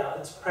see that, yeah,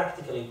 it's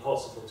practically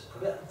impossible to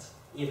prevent,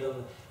 even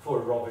for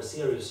rather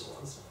serious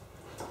ones.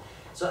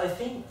 So I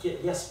think,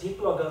 yes,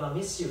 people are going to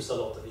misuse a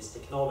lot of these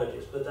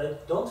technologies, but I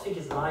don't think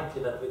it's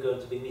likely that we're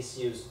going to be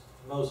misused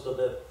most of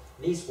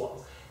these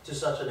ones to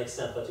such an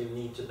extent that you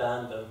need to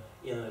ban them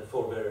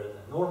for their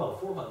normal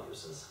formal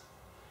uses.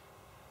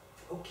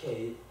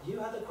 Okay, you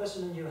had a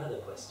question and you had a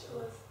question. It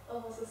was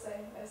almost the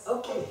same as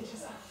okay. what you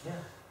just asked. Yeah.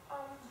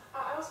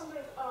 I was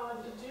wondering,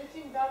 do you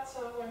think that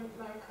when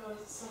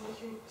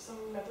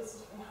some methods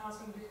of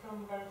enhancement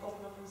become very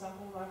popular, for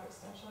example, life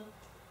extension,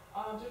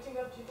 do you think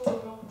that people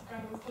will not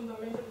kind of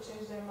fundamentally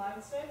change their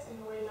mindset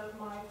in a way that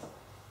might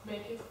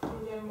make it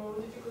for them more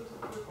difficult to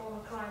perform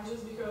a crime,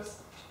 just because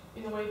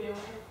in a way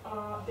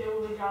they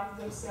will regard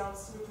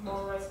themselves with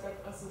more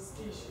respect as a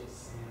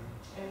species?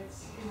 And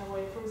in a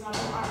way, for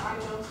example, I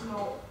don't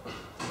know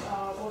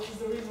what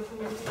is the reason for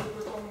many people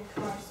performing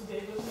crimes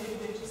today, but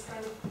maybe they just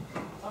kind of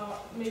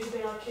maybe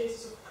there are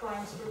cases of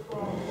crimes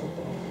performed,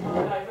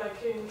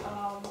 like in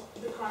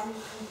the crime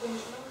and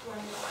punishment,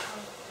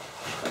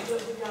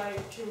 when the guy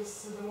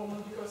kills the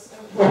woman because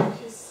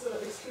his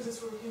excuses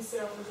for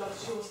himself is that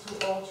she was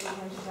too old, she was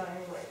going to die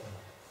anyway.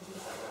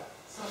 Things like that.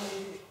 So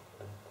maybe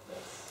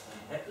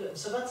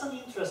that's... So that's an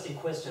interesting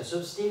question.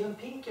 So Steven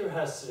Pinker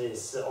has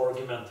this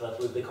argument that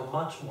we've become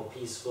much more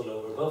peaceful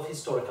over both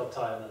historical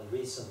time and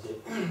recently.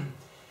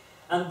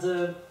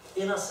 And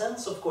in a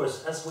sense, of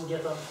course, as we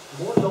get a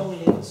more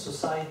long-lived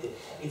society,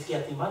 it's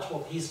getting much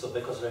more peaceful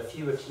because there are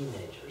fewer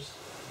teenagers.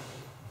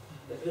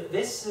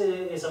 This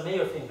is a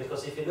major thing,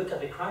 because if you look at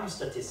the crime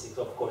statistics,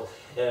 of course,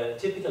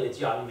 typically it's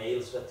young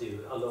males that do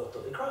a lot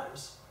of the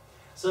crimes.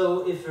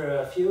 So if there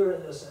are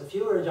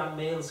fewer young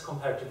males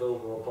compared to the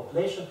overall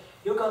population,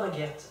 you're going to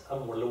get a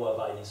more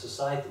law-abiding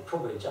society,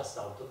 probably just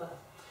out of that.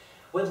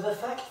 With the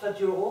fact that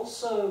you're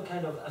also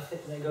kind of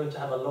going to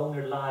have a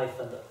longer life,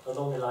 and a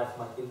longer life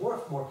might be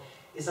worth more,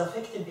 is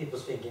affecting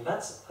people's thinking.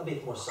 That's a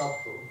bit more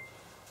subtle.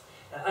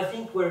 I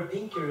think where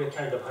Pinker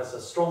kind of has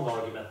a strong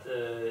argument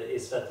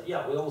is that,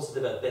 yeah, we also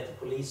develop better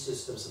police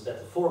systems and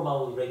better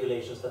formal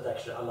regulations that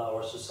actually allow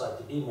our society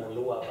to be more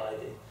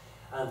law-abiding.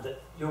 And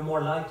you're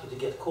more likely to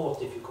get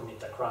caught if you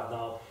commit a crime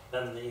now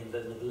than in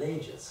the Middle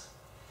Ages.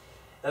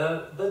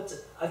 But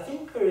I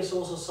think there is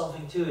also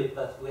something to it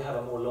that we have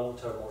a more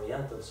long-term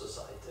oriented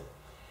society.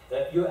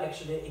 You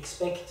actually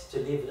expect to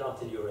live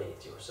until you're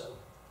 80 or so.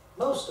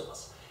 Most of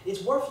us.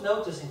 It's worth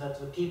noticing that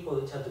the people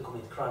who tend to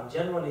commit crime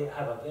generally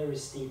have a very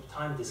steep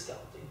time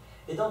discounting.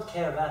 They don't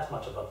care that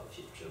much about the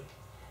future.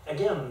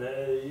 Again,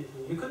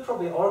 you could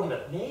probably argue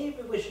that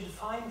maybe we should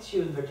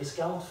fine-tune the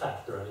discount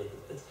factor a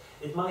little bit.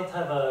 It might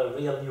have a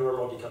real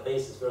neurological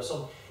basis. There are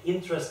some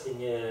interesting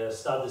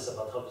studies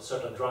about how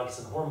certain drugs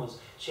and hormones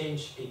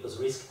change people's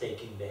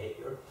risk-taking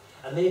behavior.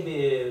 And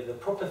maybe the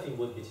proper thing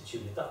would be to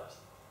tune it up.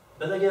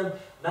 But again,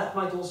 that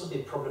might also be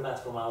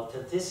problematic from an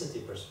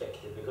authenticity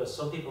perspective, because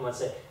some people might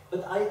say,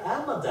 but I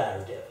am a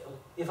daredevil.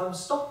 If I'm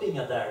stopping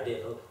a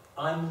daredevil,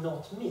 I'm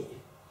not me.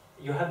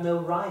 You have no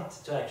right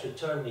to actually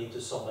turn me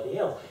into somebody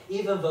else,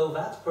 even though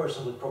that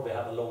person would probably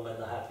have a long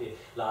and a happy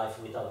life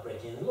without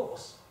breaking any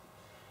laws.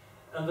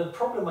 And the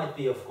problem might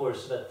be, of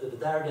course, that the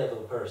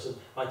daredevil person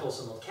might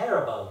also not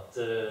care about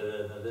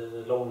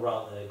the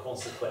long-run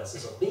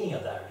consequences of being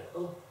a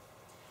daredevil.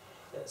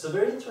 So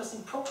very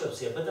interesting problems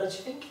here, but I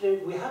think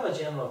we have a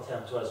general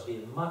trend towards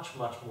being much,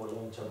 much more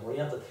long-term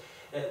oriented.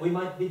 We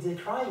might be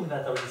decrying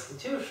that our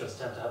institutions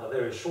tend to have a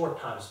very short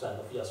time span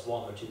of just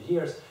 1 or 2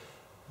 years,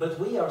 but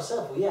we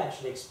ourselves, we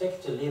actually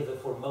expect to live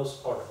for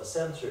most part of a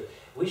century.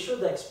 We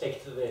should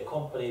expect the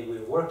company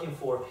we're working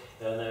for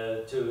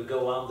to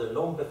go under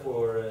long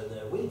before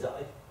we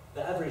die.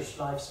 The average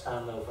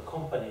lifespan of a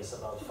company is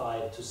about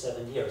 5 to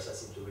 7 years, I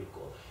seem to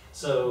recall.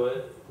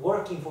 So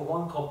working for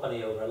one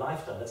company over a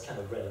lifetime, that's kind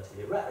of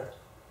relatively rare.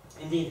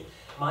 Indeed,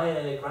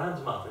 my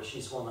grandmother,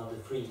 she's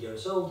 103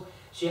 years old,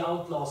 she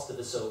outlasted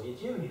the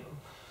Soviet Union.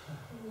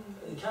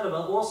 kind of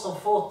an awesome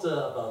thought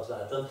about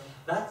that, and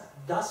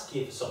that does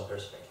give some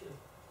perspective.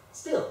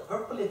 Still, her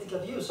political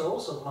views are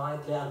also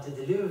mildly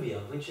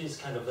antediluvian, which is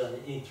kind of an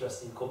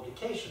interesting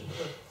complication.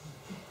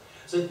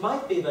 So it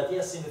might be that,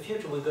 yes, in the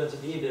future we're going to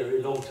be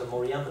very long-term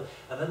oriented,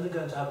 and then we're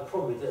going to have a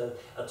problem with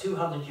a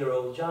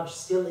 200-year-old judge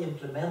still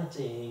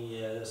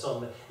implementing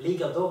some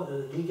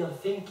legal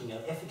thinking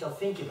and ethical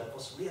thinking that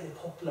was really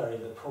popular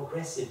in the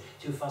progressive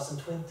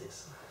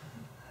 2020s.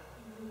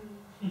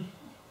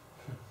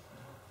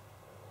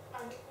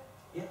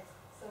 Yeah.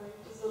 Sorry,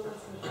 just one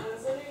last question. I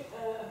was wondering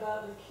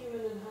about the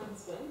human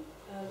enhancement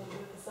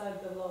with the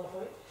Sandberg law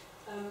point.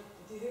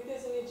 Do you think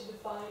there's a need to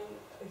define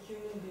a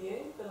human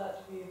being for that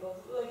to be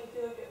possible? Like if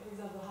you look at, for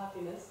example,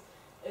 happiness,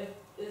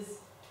 is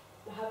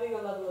having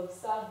a level of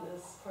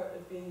sadness part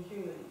of being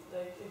human?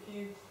 Like if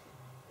you,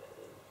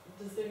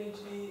 does there need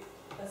to be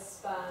a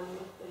span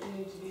that you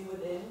need to be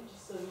within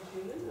just so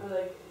you're human? Or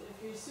like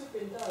if you're super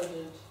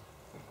intelligent,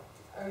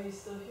 are you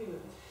still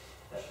human?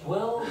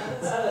 Well,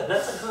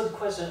 that's a good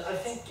question. I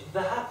think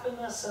the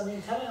happiness and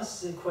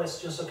intelligence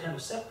questions are kind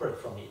of separate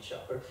from each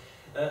other.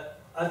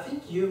 I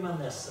think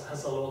humanness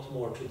has a lot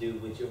more to do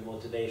with your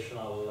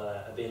motivational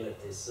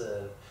abilities.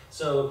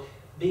 So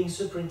being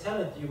super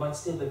intelligent, you might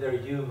still be very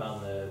human,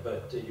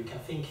 but you can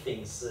think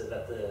things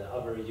that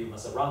other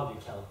humans around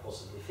you can't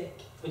possibly think.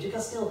 But you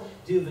can still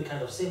do the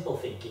kind of simple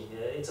thinking.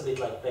 It's a bit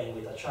like playing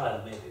with a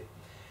child, maybe.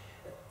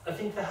 I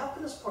think the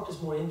happiness part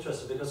is more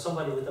interesting because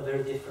somebody with a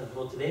very different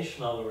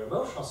motivational or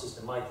emotional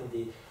system might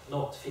indeed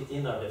not fit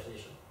in our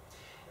definition.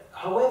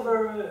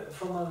 However,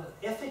 from an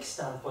ethics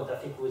standpoint, I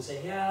think we would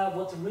say, yeah,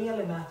 what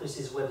really matters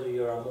is whether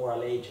you're a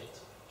moral agent.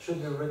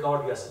 Should we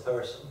regard you as a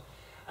person?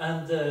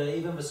 And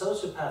even the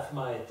sociopath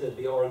might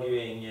be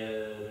arguing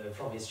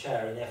from his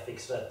chair in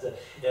ethics that,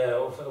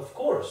 of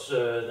course,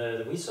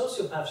 we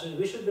sociopaths,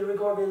 we should be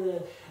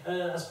regarded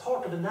as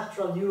part of the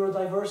natural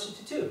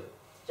neurodiversity too.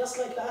 Just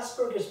like the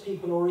Asperger's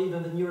people or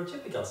even the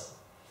neurotypicals.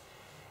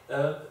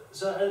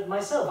 So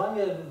myself, I'm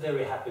a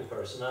very happy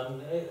person,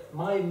 and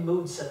my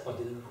mood set point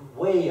is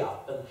way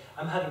up, and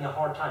I'm having a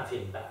hard time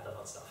feeling bad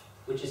about stuff,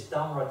 which is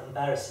downright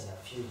embarrassing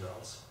at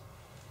funerals.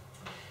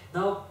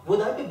 Now,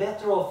 would I be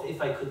better off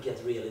if I could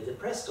get really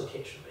depressed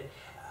occasionally?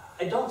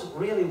 I don't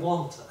really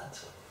want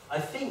that. I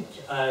think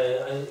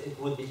it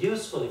would be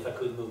useful if I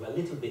could move a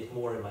little bit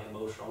more in my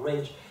emotional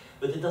range,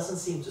 but it doesn't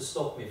seem to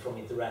stop me from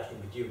interacting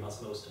with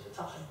humans most of the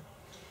time.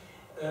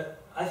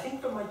 I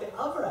think there might be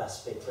other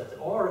aspects that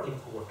are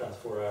important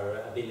for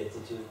our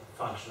ability to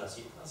function as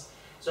humans.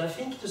 So I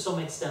think to some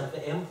extent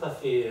the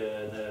empathy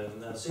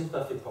and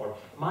sympathy part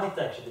might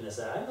actually be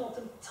necessary. I'm not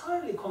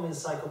entirely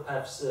convinced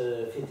psychopaths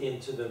fit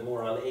into the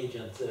moral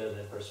agent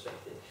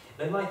perspective.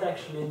 They might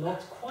actually not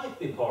quite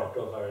be part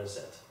of our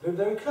set. We're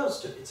very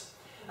close to it.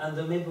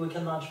 And maybe we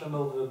can nudge them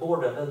over the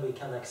board and then we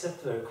can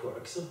accept their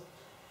quirks.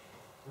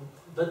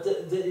 But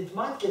it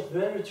might get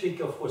very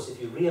tricky, of course, if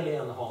you really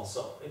enhance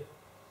something.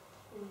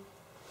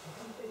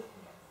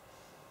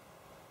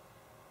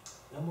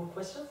 No more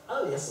questions?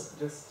 Oh, yes.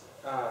 Just,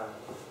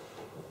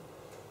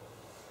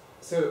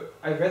 so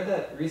I read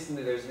that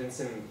recently there's been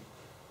some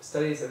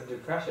studies of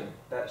depression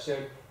that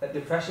showed that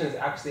depression is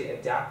actually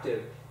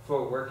adaptive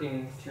for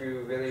working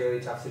through really, really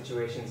tough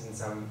situations in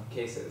some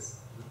cases.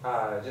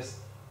 Just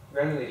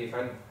randomly, do you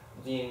find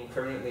being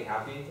permanently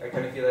happy? I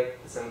kind of feel like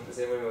the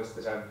same way most of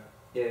the time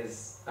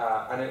is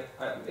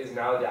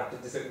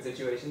maladapted to certain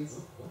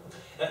situations.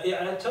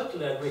 Yeah, I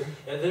totally agree.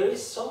 There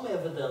is some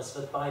evidence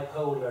that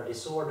bipolar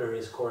disorder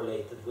is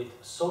correlated with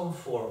some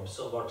forms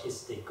of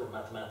artistic or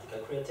mathematical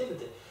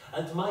creativity.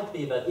 And it might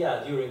be that,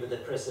 yeah, during the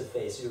depressive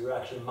phase, you're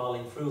actually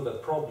mulling through the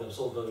problems,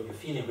 although you're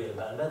feeling really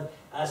bad. And then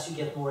as you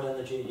get more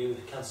energy, you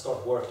can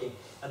start working.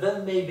 And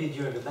then maybe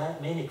during the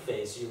manic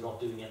phase, you're not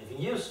doing anything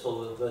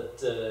useful,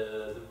 but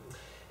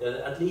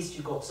at least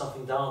you got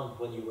something done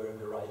when you were in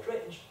the right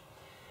range.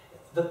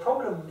 The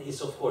problem is,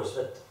 of course,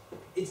 that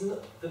it's not,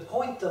 the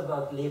point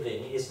about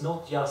living is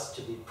not just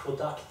to be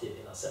productive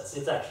in a sense,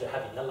 it's actually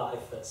having a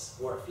life that's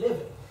worth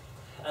living.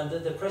 And the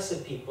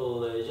depressive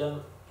people,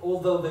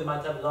 although they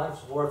might have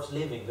lives worth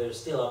living, they're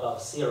still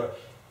above zero.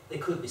 They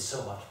could be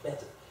so much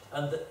better.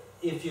 And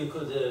if you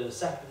could,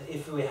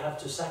 if we have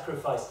to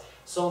sacrifice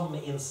some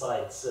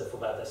insights for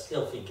that, I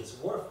still think it's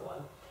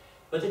worthwhile.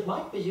 But it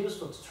might be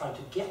useful to try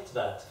to get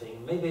that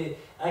thing, maybe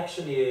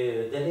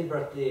actually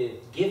deliberately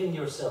giving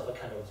yourself a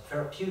kind of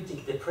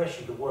therapeutic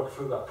depression to work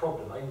through a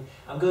problem.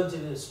 I'm going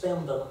to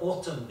spend an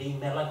autumn being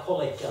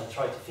melancholic and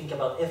try to think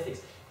about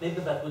ethics.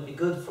 Maybe that would be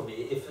good for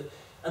me.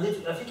 I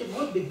think it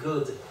would be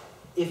good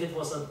if it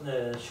was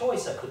a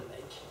choice I could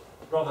make,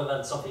 rather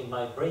than something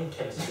my brain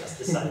chemistry just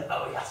decided,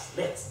 oh yes,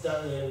 let's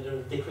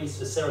decrease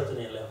the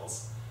serotonin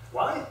levels.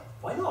 Why?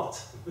 Why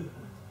not?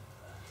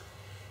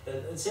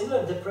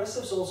 Similar,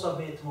 depressives also a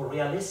bit more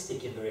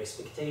realistic in their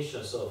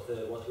expectations of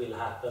what will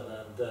happen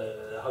and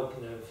how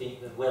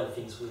well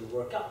things will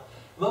work out.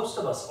 Most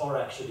of us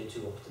are actually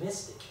too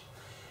optimistic.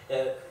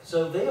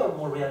 So they are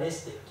more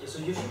realistic. So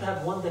you should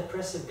have one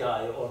depressive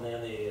guy on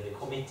any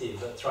committee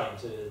trying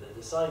to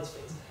decide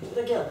things.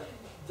 But again,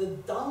 the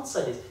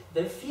downside is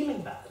they're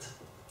feeling bad.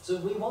 So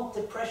we want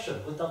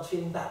depression without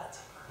feeling bad.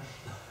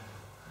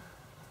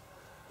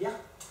 Yeah?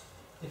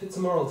 If it's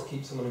immoral to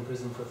keep someone in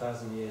prison for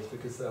 1,000 years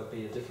because they'll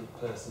be a different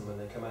person when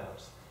they come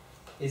out,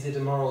 is it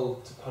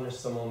immoral to punish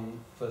someone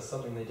for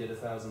something they did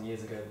 1,000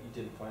 years ago that you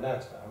didn't find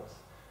out about?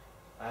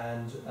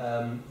 And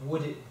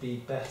would it be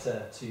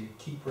better to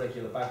keep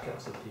regular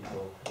backups of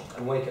people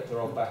and wake up their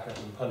old backup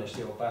and punish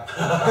the old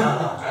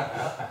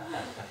backup?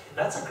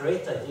 That's a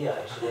great idea,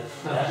 actually.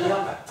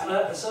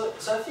 So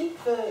I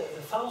think the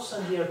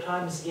 1,000-year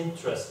time is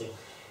interesting.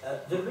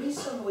 The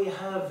reason we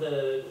have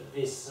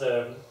this,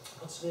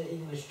 what's the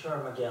English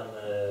term again?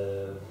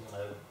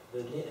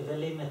 The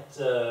limit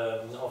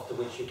after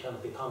which you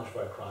cannot be punished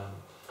for a crime.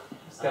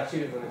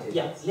 Statute of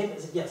limitations.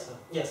 Yeah,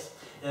 yes.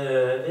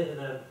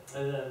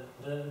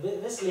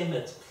 This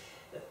limit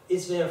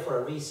is there for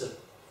a reason.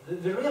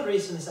 The real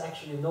reason is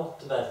actually not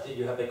that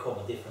you have become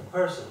a different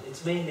person.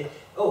 It's mainly,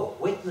 oh,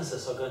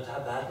 witnesses are going to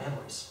have bad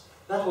memories.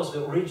 That was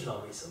the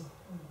original reason.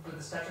 But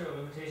the statute of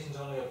limitations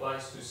only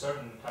applies to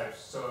certain types.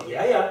 So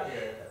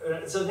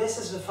So this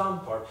is the fun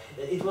part.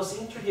 It was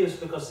introduced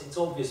because it's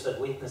obvious that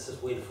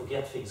witnesses will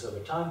forget things over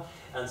time,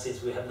 and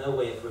since we have no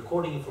way of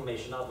recording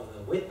information other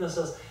than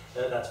witnesses,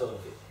 that's one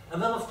of it.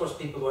 And then of course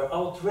people were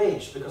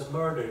outraged because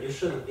murder, you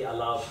shouldn't be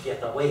allowed to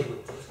get away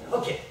with it.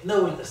 Okay,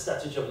 no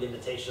statute of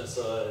limitations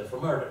for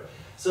murder.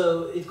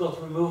 So it got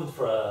removed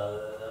for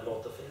a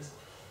lot of things.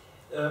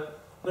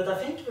 But I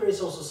think there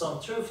is also some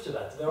truth to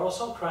that. There are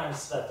some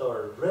crimes that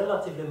are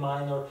relatively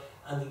minor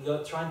and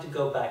trying to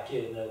go back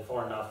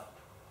far enough.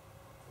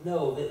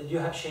 No, you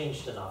have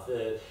changed enough.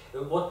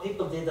 What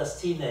people did as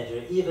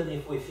teenagers, even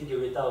if we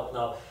figure it out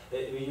now,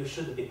 you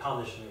shouldn't be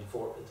punishing them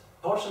for it.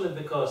 Partially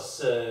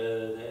because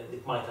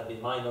it might have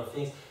been minor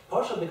things,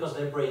 partially because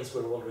their brains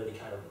were already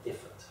kind of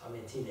different. I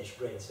mean, teenage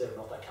brains, they're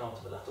not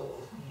accountable at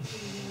all.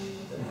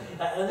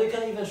 And you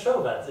can even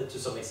show that to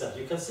some extent.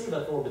 You can see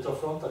that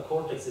orbitofrontal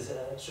cortex is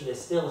actually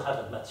still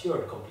haven't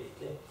matured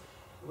completely,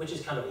 which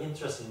is kind of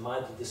interesting,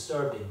 mildly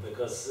disturbing,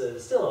 because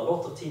still a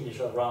lot of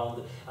teenagers are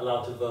around,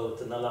 allowed to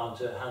vote and allowed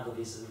to handle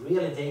these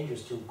really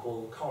dangerous tool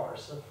called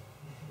cars.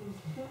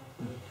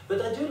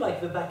 But I do like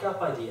the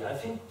backup idea. I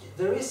think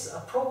there is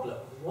a problem.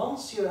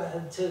 Once you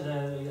had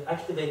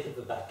activated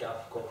the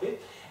backup copy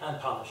and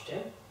punished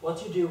him, what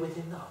do you do with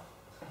him now?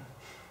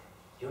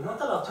 You're not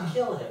allowed to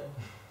kill him.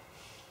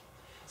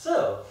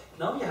 So,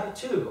 now you have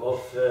two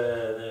of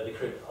the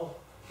criminal.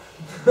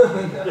 Are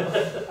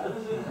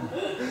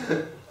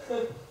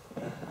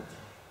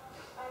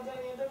there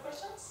any other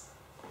questions?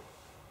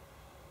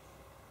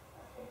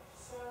 Okay,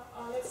 so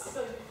let's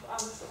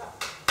understand.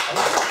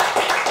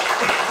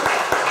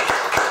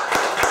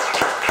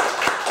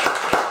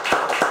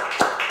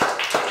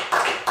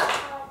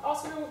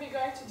 Also, we will be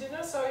going to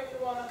dinner, so if you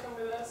want to come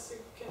with us, you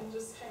can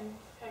just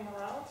hang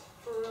around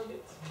for a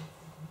bit.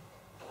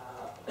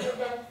 We're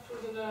going for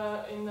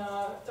dinner in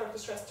a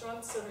Turkish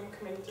restaurant serving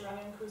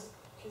Mediterranean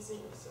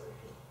cuisine, so if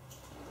you...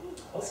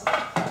 Awesome.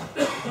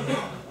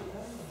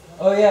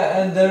 Oh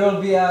yeah, and there will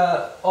be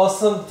an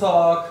awesome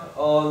talk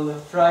on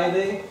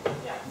Friday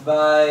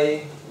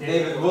by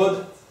David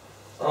Wood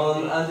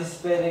on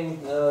anticipating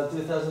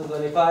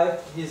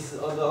 2025. He's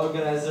the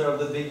organizer of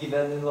the big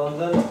event in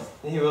London.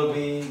 He will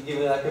be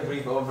giving like a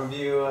brief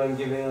overview and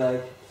giving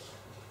like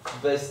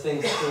best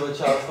things to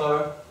watch out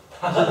for.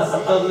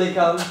 Just totally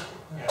come.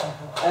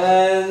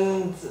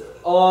 And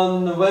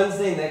on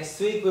Wednesday next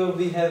week we'll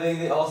be having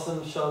the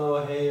awesome Sean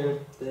O'Hare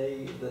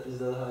Day. That is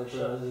that how you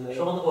pronounce his name?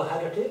 Sean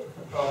O'Hare.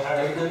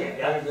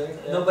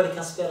 Nobody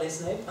can spell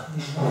his name.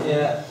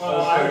 Yeah,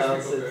 well, I'll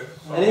pronounce it.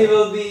 And he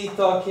will be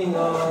talking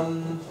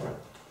on...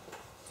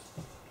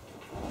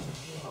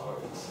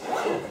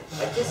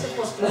 I guess it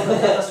was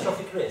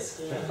catastrophic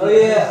risk. Oh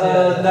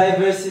yeah,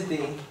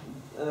 diversity.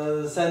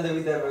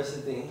 Scientific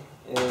diversity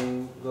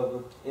in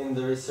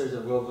the research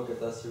of global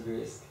catastrophe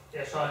risk.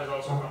 Yeah, Sean is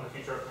also from the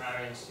Future of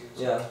Humanity Institute.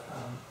 So, Yeah,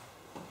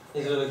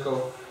 he's really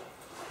cool.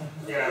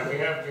 Yeah, we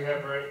have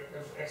very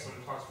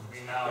excellent talks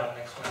between now and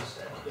next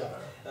Wednesday.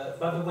 Yeah.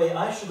 By the way,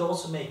 I should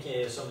also make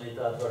some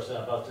little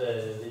advertisement about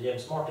the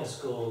James Martin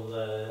School.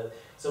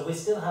 So we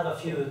still have a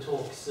few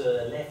talks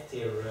left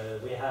here.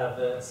 We have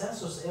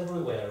Sensors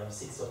Everywhere on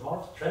 6th of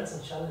March, Trends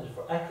and Challenges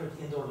for Accurate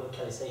Indoor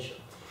Localization.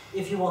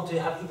 If you want to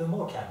have even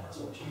more cameras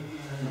watching.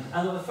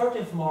 And on the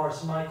 13th of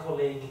March, my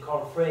colleague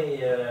Carl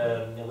Frey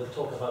will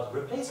talk about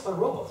Replaced by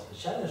Robots, the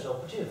challenge and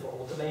opportunity for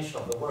automation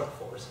of the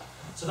workforce.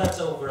 So that's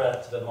over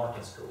at the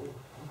Martin School.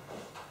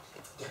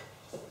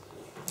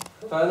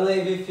 Finally,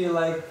 if you feel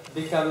like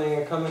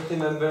becoming a committee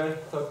member,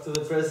 talk to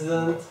the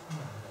president.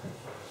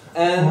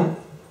 And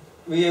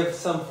we have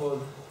some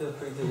food, feel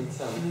free to eat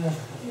some.